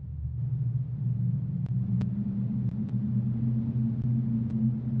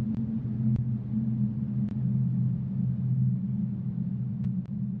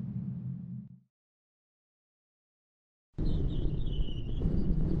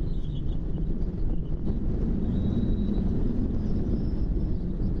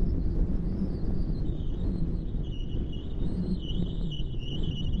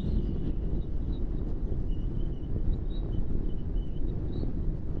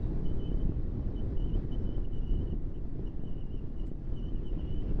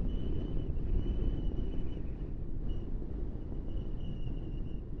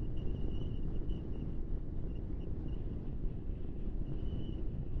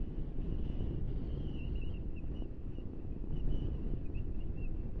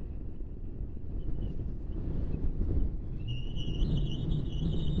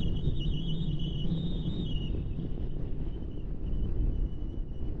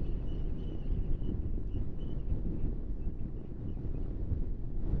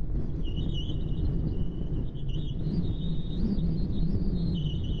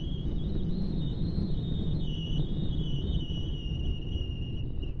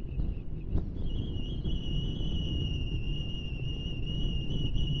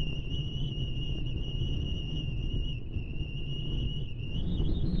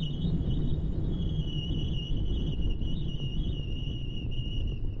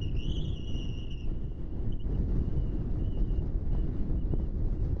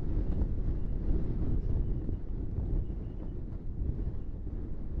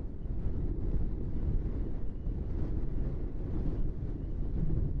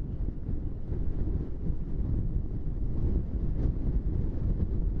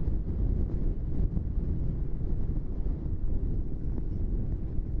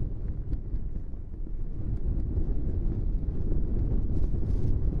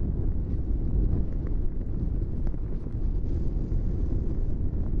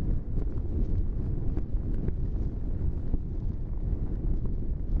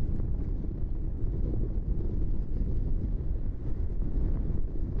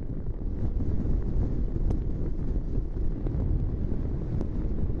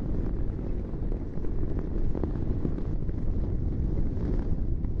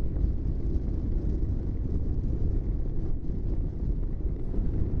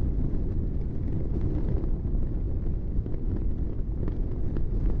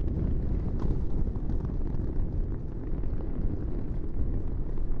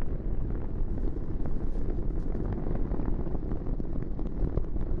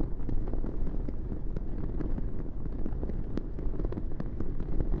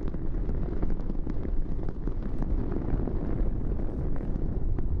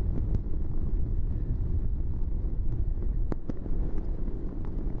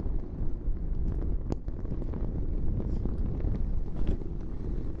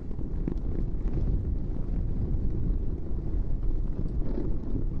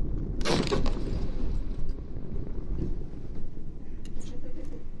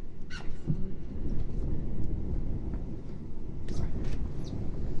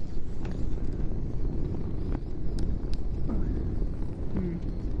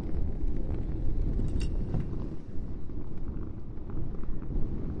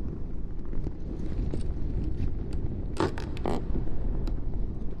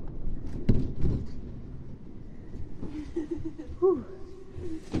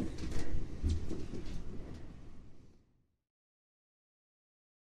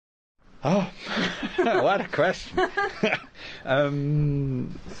 Oh, what a question.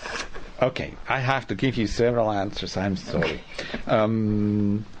 Okay, I have to give you several answers. I'm sorry.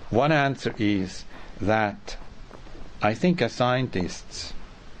 One answer is that I think as scientists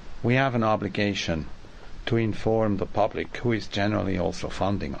we have an obligation to inform the public, who is generally also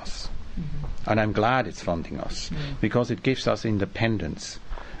funding us. Mm-hmm. And I'm glad it's funding us, because it gives us independence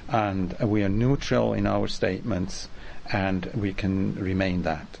and we are neutral in our statements and we can remain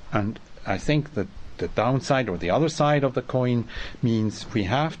that. And I think that the downside or the other side of the coin means we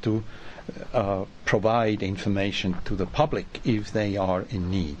have to provide information to the public if they are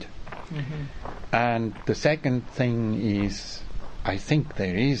in need. And the second thing is, I think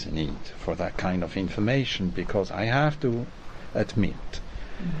there is a need for that kind of information, because I have to admit,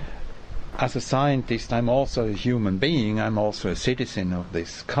 as a scientist, I'm also a human being. I'm also a citizen of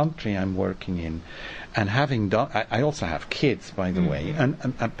this country I'm working in. And having done, I also have kids, by the way, and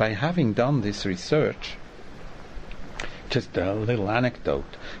by having done this research, just a little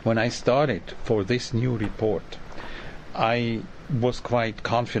anecdote, when I started for this new report, I was quite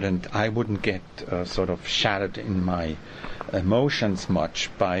confident I wouldn't get sort of shattered in my emotions much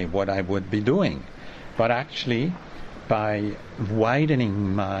by what I would be doing. But actually, by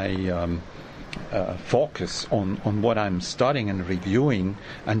widening my focus on what I'm studying and reviewing,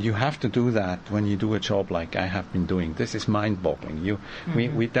 and you have to do that when you do a job like I have been doing. This is mind-boggling.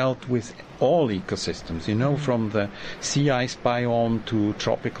 We dealt with all ecosystems, from the sea ice biome to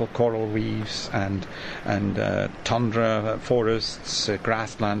tropical coral reefs and tundra forests,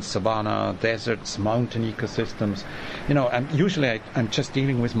 grasslands, savanna, deserts, mountain ecosystems. And usually I'm just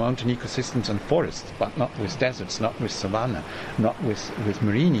dealing with mountain ecosystems and forests, but not with deserts, not with savanna, not with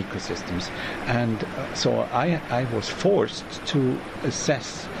marine ecosystems. And so I was forced to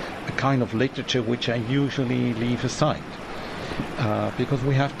assess a kind of literature which I usually leave aside. Because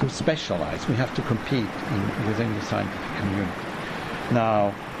we have to specialize, we have to compete within the scientific community.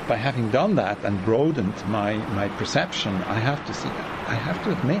 Now, by having done that and broadened my perception, I have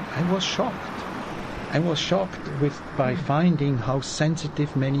to admit, I was shocked. I was shocked by finding how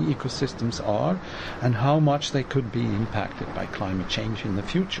sensitive many ecosystems are and how much they could be impacted by climate change in the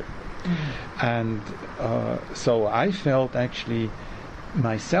future. And so I felt actually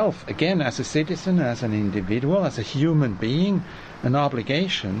myself, again, as a citizen, as an individual, as a human being, an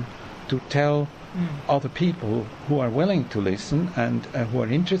obligation to tell other people who are willing to listen and who are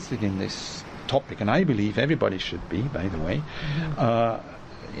interested in this topic, and I believe everybody should be, by the way,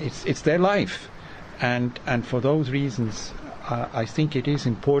 it's their life. And for those reasons, I think it is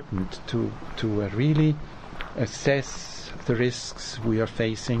important to really assess the risks we are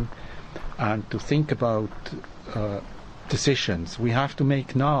facing and to think about decisions we have to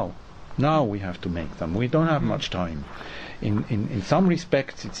make now. Now we have to make them. We don't have much time. In some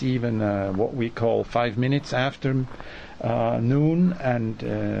respects, it's even what we call 5 minutes after noon and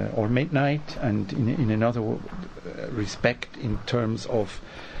or midnight, and in another respect, in terms of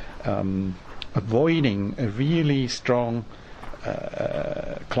avoiding a really strong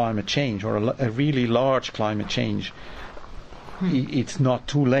climate change or a really large climate change. It's not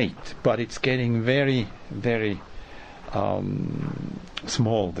too late, but it's getting very, very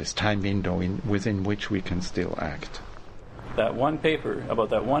small, this time window within which we can still act. That one paper about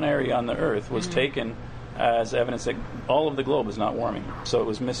that one area on the Earth was taken as evidence that all of the globe is not warming, so it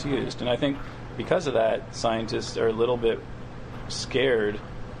was misused. And I think because of that, scientists are a little bit scared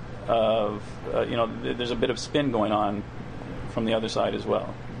of, there's a bit of spin going on from the other side as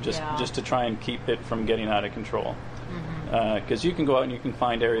well, just to try and keep it from getting out of control. Because you can go out and you can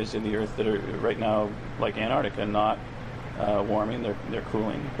find areas in the Earth that are right now, like Antarctica, not warming; they're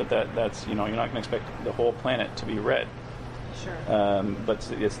cooling. But that's you're not going to expect the whole planet to be red. Sure. But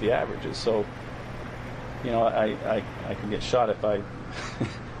it's the averages. So I could get shot if I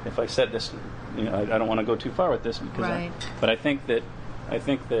if I said this. I don't want to go too far with this because. But I think that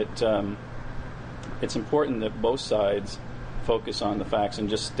it's important that both sides focus on the facts and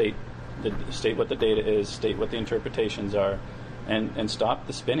just state what the data is, state what the interpretations are, and stop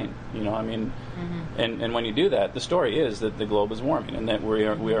the spinning. And when you do that, the story is that the globe is warming and that we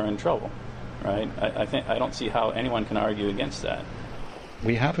are in trouble, right? I don't see how anyone can argue against that.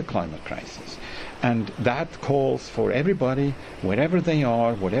 We have a climate crisis, and that calls for everybody, wherever they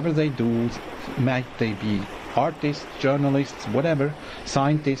are, whatever they do, might they be artists, journalists, whatever,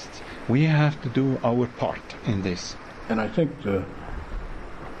 scientists, we have to do our part in this. And I think the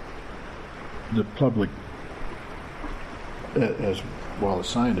public, as well as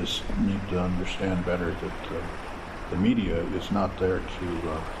scientists, need to understand better that the media is not there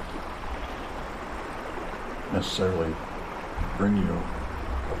to necessarily bring you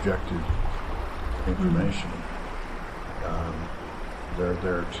objective information. They're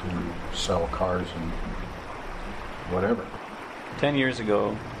there to sell cars and whatever. 10 years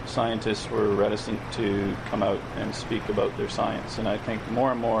ago, scientists were reticent to come out and speak about their science, and I think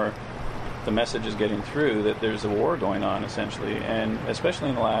more and more the message is getting through that there's a war going on, essentially, and especially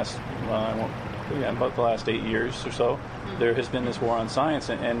in the last, about the last 8 years or so, there has been this war on science,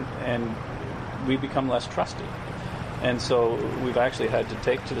 and we've become less trusted. And so we've actually had to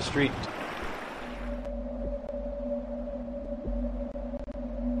take to the street.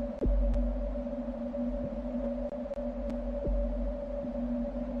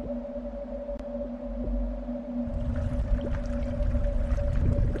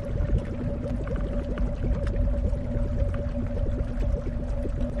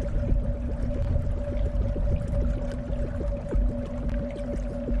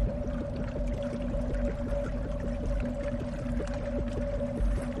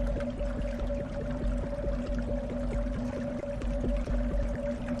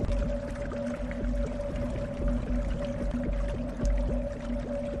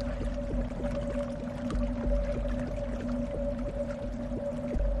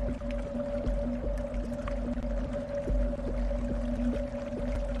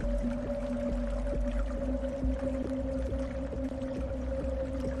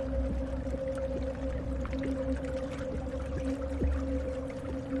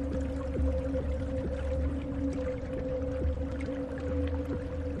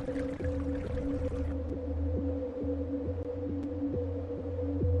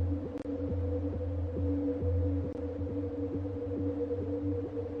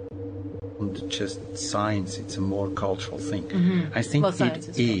 just science, it's a more cultural thing. Mm-hmm. I think science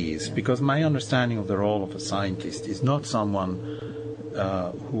it is, because my understanding of the role of a scientist is not someone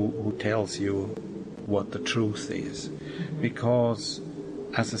who tells you what the truth is. Mm-hmm. Because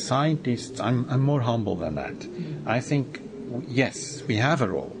as a scientist, I'm more humble than that. Mm-hmm. I think, yes, we have a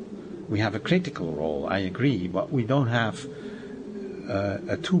role. We have a critical role, I agree, but we don't have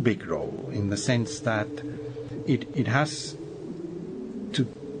a too big role, in the sense that it has to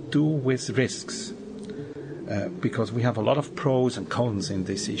do with risks, because we have a lot of pros and cons in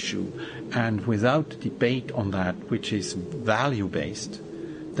this issue, and without debate on that, which is value-based,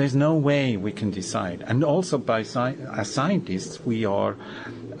 there's no way we can decide. And also, as scientists, we are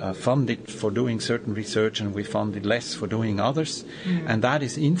funded for doing certain research, and we funded less for doing others, and that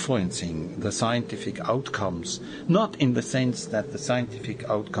is influencing the scientific outcomes, not in the sense that the scientific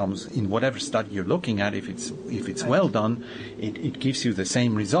outcomes in whatever study you're looking at, if it's well done, it gives you the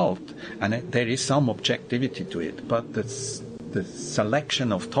same result, and there is some objectivity to it, but the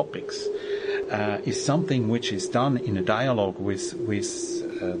selection of topics is something which is done in a dialogue with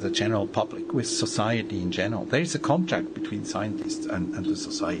the general public, with society in general. There is a contract between scientists and the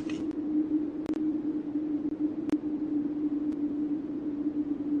society.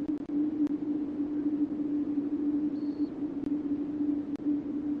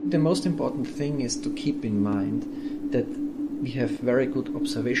 The most important thing is to keep in mind that we have very good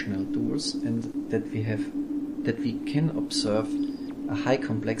observational tools, and that we can observe a high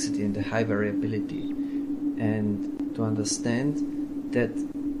complexity and a high variability, and to understand that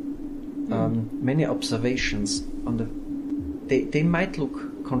many observations they might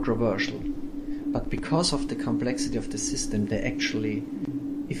look controversial, but because of the complexity of the system, they actually,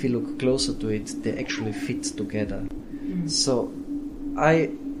 if you look closer to it, they actually fit together. So I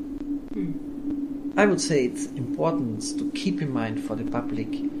would say it's important to keep in mind for the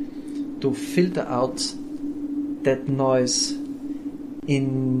public to filter out that noise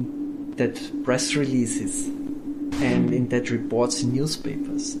in that press releases and in that reports in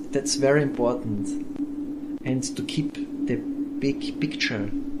newspapers. That's very important. And to keep the big picture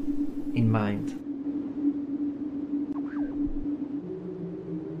in mind.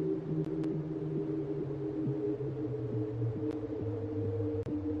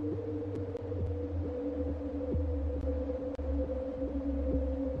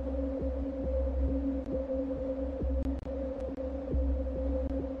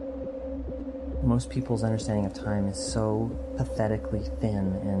 Most people's understanding of time is so pathetically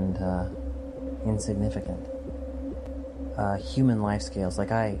thin and insignificant. Human life scales,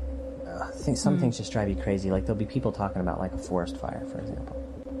 like I think some things just drive you crazy. Like there'll be people talking about like a forest fire, for example,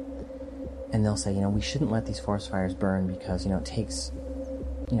 and they'll say, we shouldn't let these forest fires burn because it takes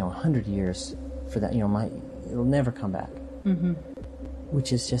 100 years for that. It'll never come back,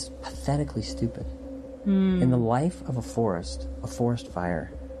 which is just pathetically stupid. In the life of a forest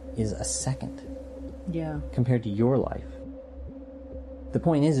fire is a second. Yeah. Compared to your life. The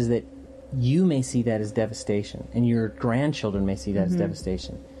point is that you may see that as devastation, and your grandchildren may see that as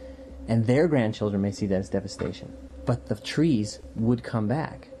devastation, and their grandchildren may see that as devastation. But the trees would come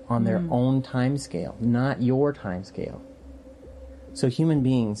back on their own time scale, not your time scale. So human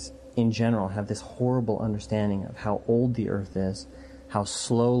beings in general have this horrible understanding of how old the earth is, how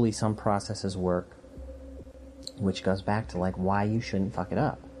slowly some processes work, which goes back to like why you shouldn't fuck it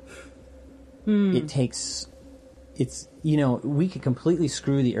up. We could completely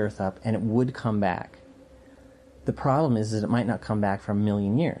screw the earth up and it would come back. The problem is that it might not come back for 1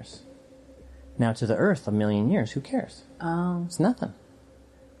 million years. Now to the earth, 1 million years, who cares? Oh. It's nothing.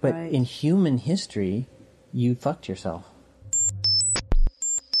 But in human history, you fucked yourself.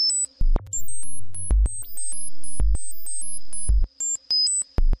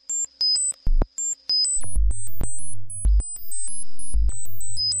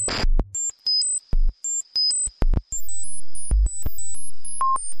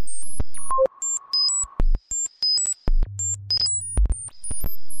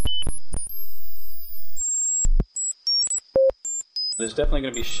 There's definitely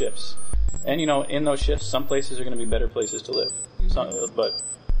going to be shifts. And, in those shifts, some places are going to be better places to live. But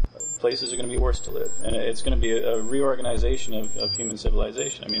places are going to be worse to live. And it's going to be a reorganization of human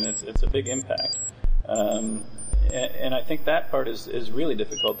civilization. I mean, it's a big impact. And I think that part is really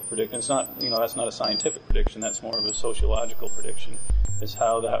difficult to predict. And it's not, that's not a scientific prediction. That's more of a sociological prediction, is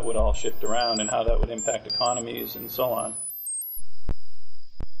how that would all shift around and how that would impact economies and so on.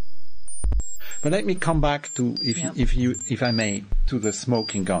 But let me come back to, if I may, to the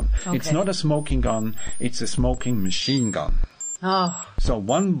smoking gun. Okay. It's not a smoking gun, it's a smoking machine gun. Oh. So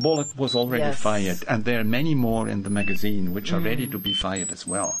one bullet was already fired, and there are many more in the magazine which are ready to be fired as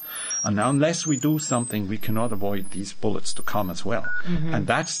well. And now, unless we do something, we cannot avoid these bullets to come as well. And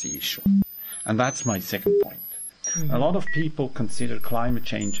that's the issue. And that's my second point. A lot of people consider climate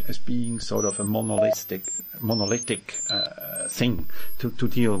change as being sort of a monolithic thing to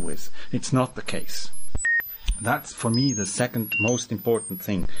deal with. It's not the case. That's, for me, the second most important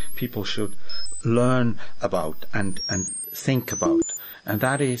thing people should learn about and think about. And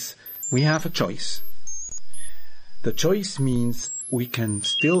that is, we have a choice. The choice means we can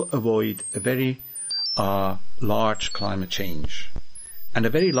still avoid a very large climate change. And a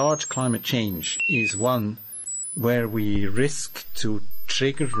very large climate change is one where we risk to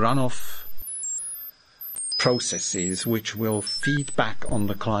trigger runoff processes which will feed back on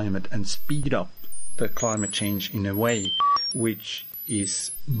the climate and speed up the climate change in a way which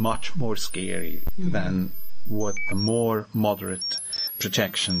is much more scary than what the more moderate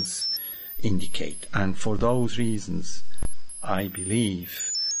projections indicate. And for those reasons, I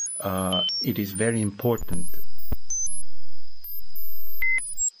believe it is very important.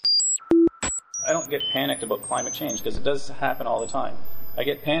 I don't get panicked about climate change because it does happen all the time. I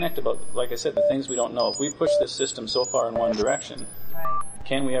get panicked about, like I said, the things we don't know. If we push this system so far in one direction,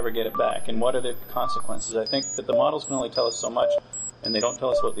 can we ever get it back? And what are the consequences? I think that the models can only tell us so much, and they don't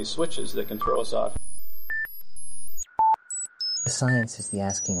tell us about these switches that can throw us off. The science is the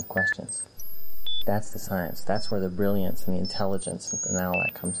asking of questions. That's the science. That's where the brilliance and the intelligence and all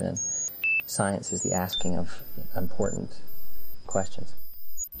that comes in. Science is the asking of important questions.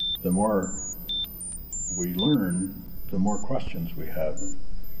 The more we learn, the more questions we have.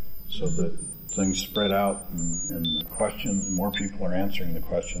 So that things spread out and the questions, more people are answering the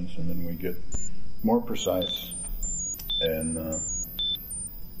questions, and then we get more precise, and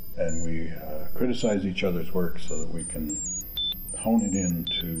we criticize each other's work so that we can hone it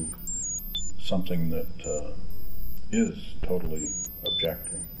into something that is totally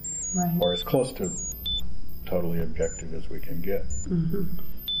objective, or as close to totally objective as we can get.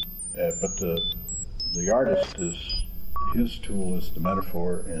 But the artist his tool is the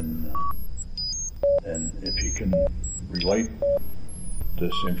metaphor, and if he can relate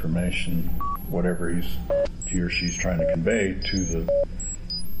this information, whatever he or she's trying to convey, to the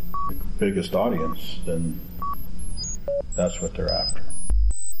biggest audience, then that's what they're after.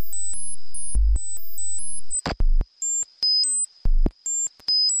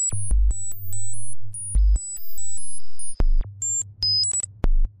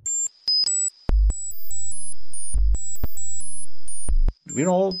 We're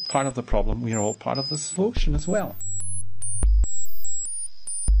all part of the problem. We're all part of the solution as well.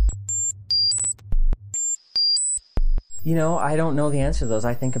 You know, I don't know the answer to those.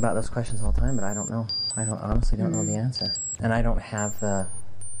 I think about those questions all the time, but I don't know. I honestly don't know the answer. And I don't have I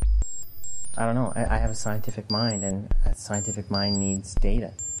don't know. I have a scientific mind, and a scientific mind needs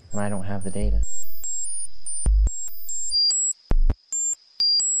data, and I don't have the data.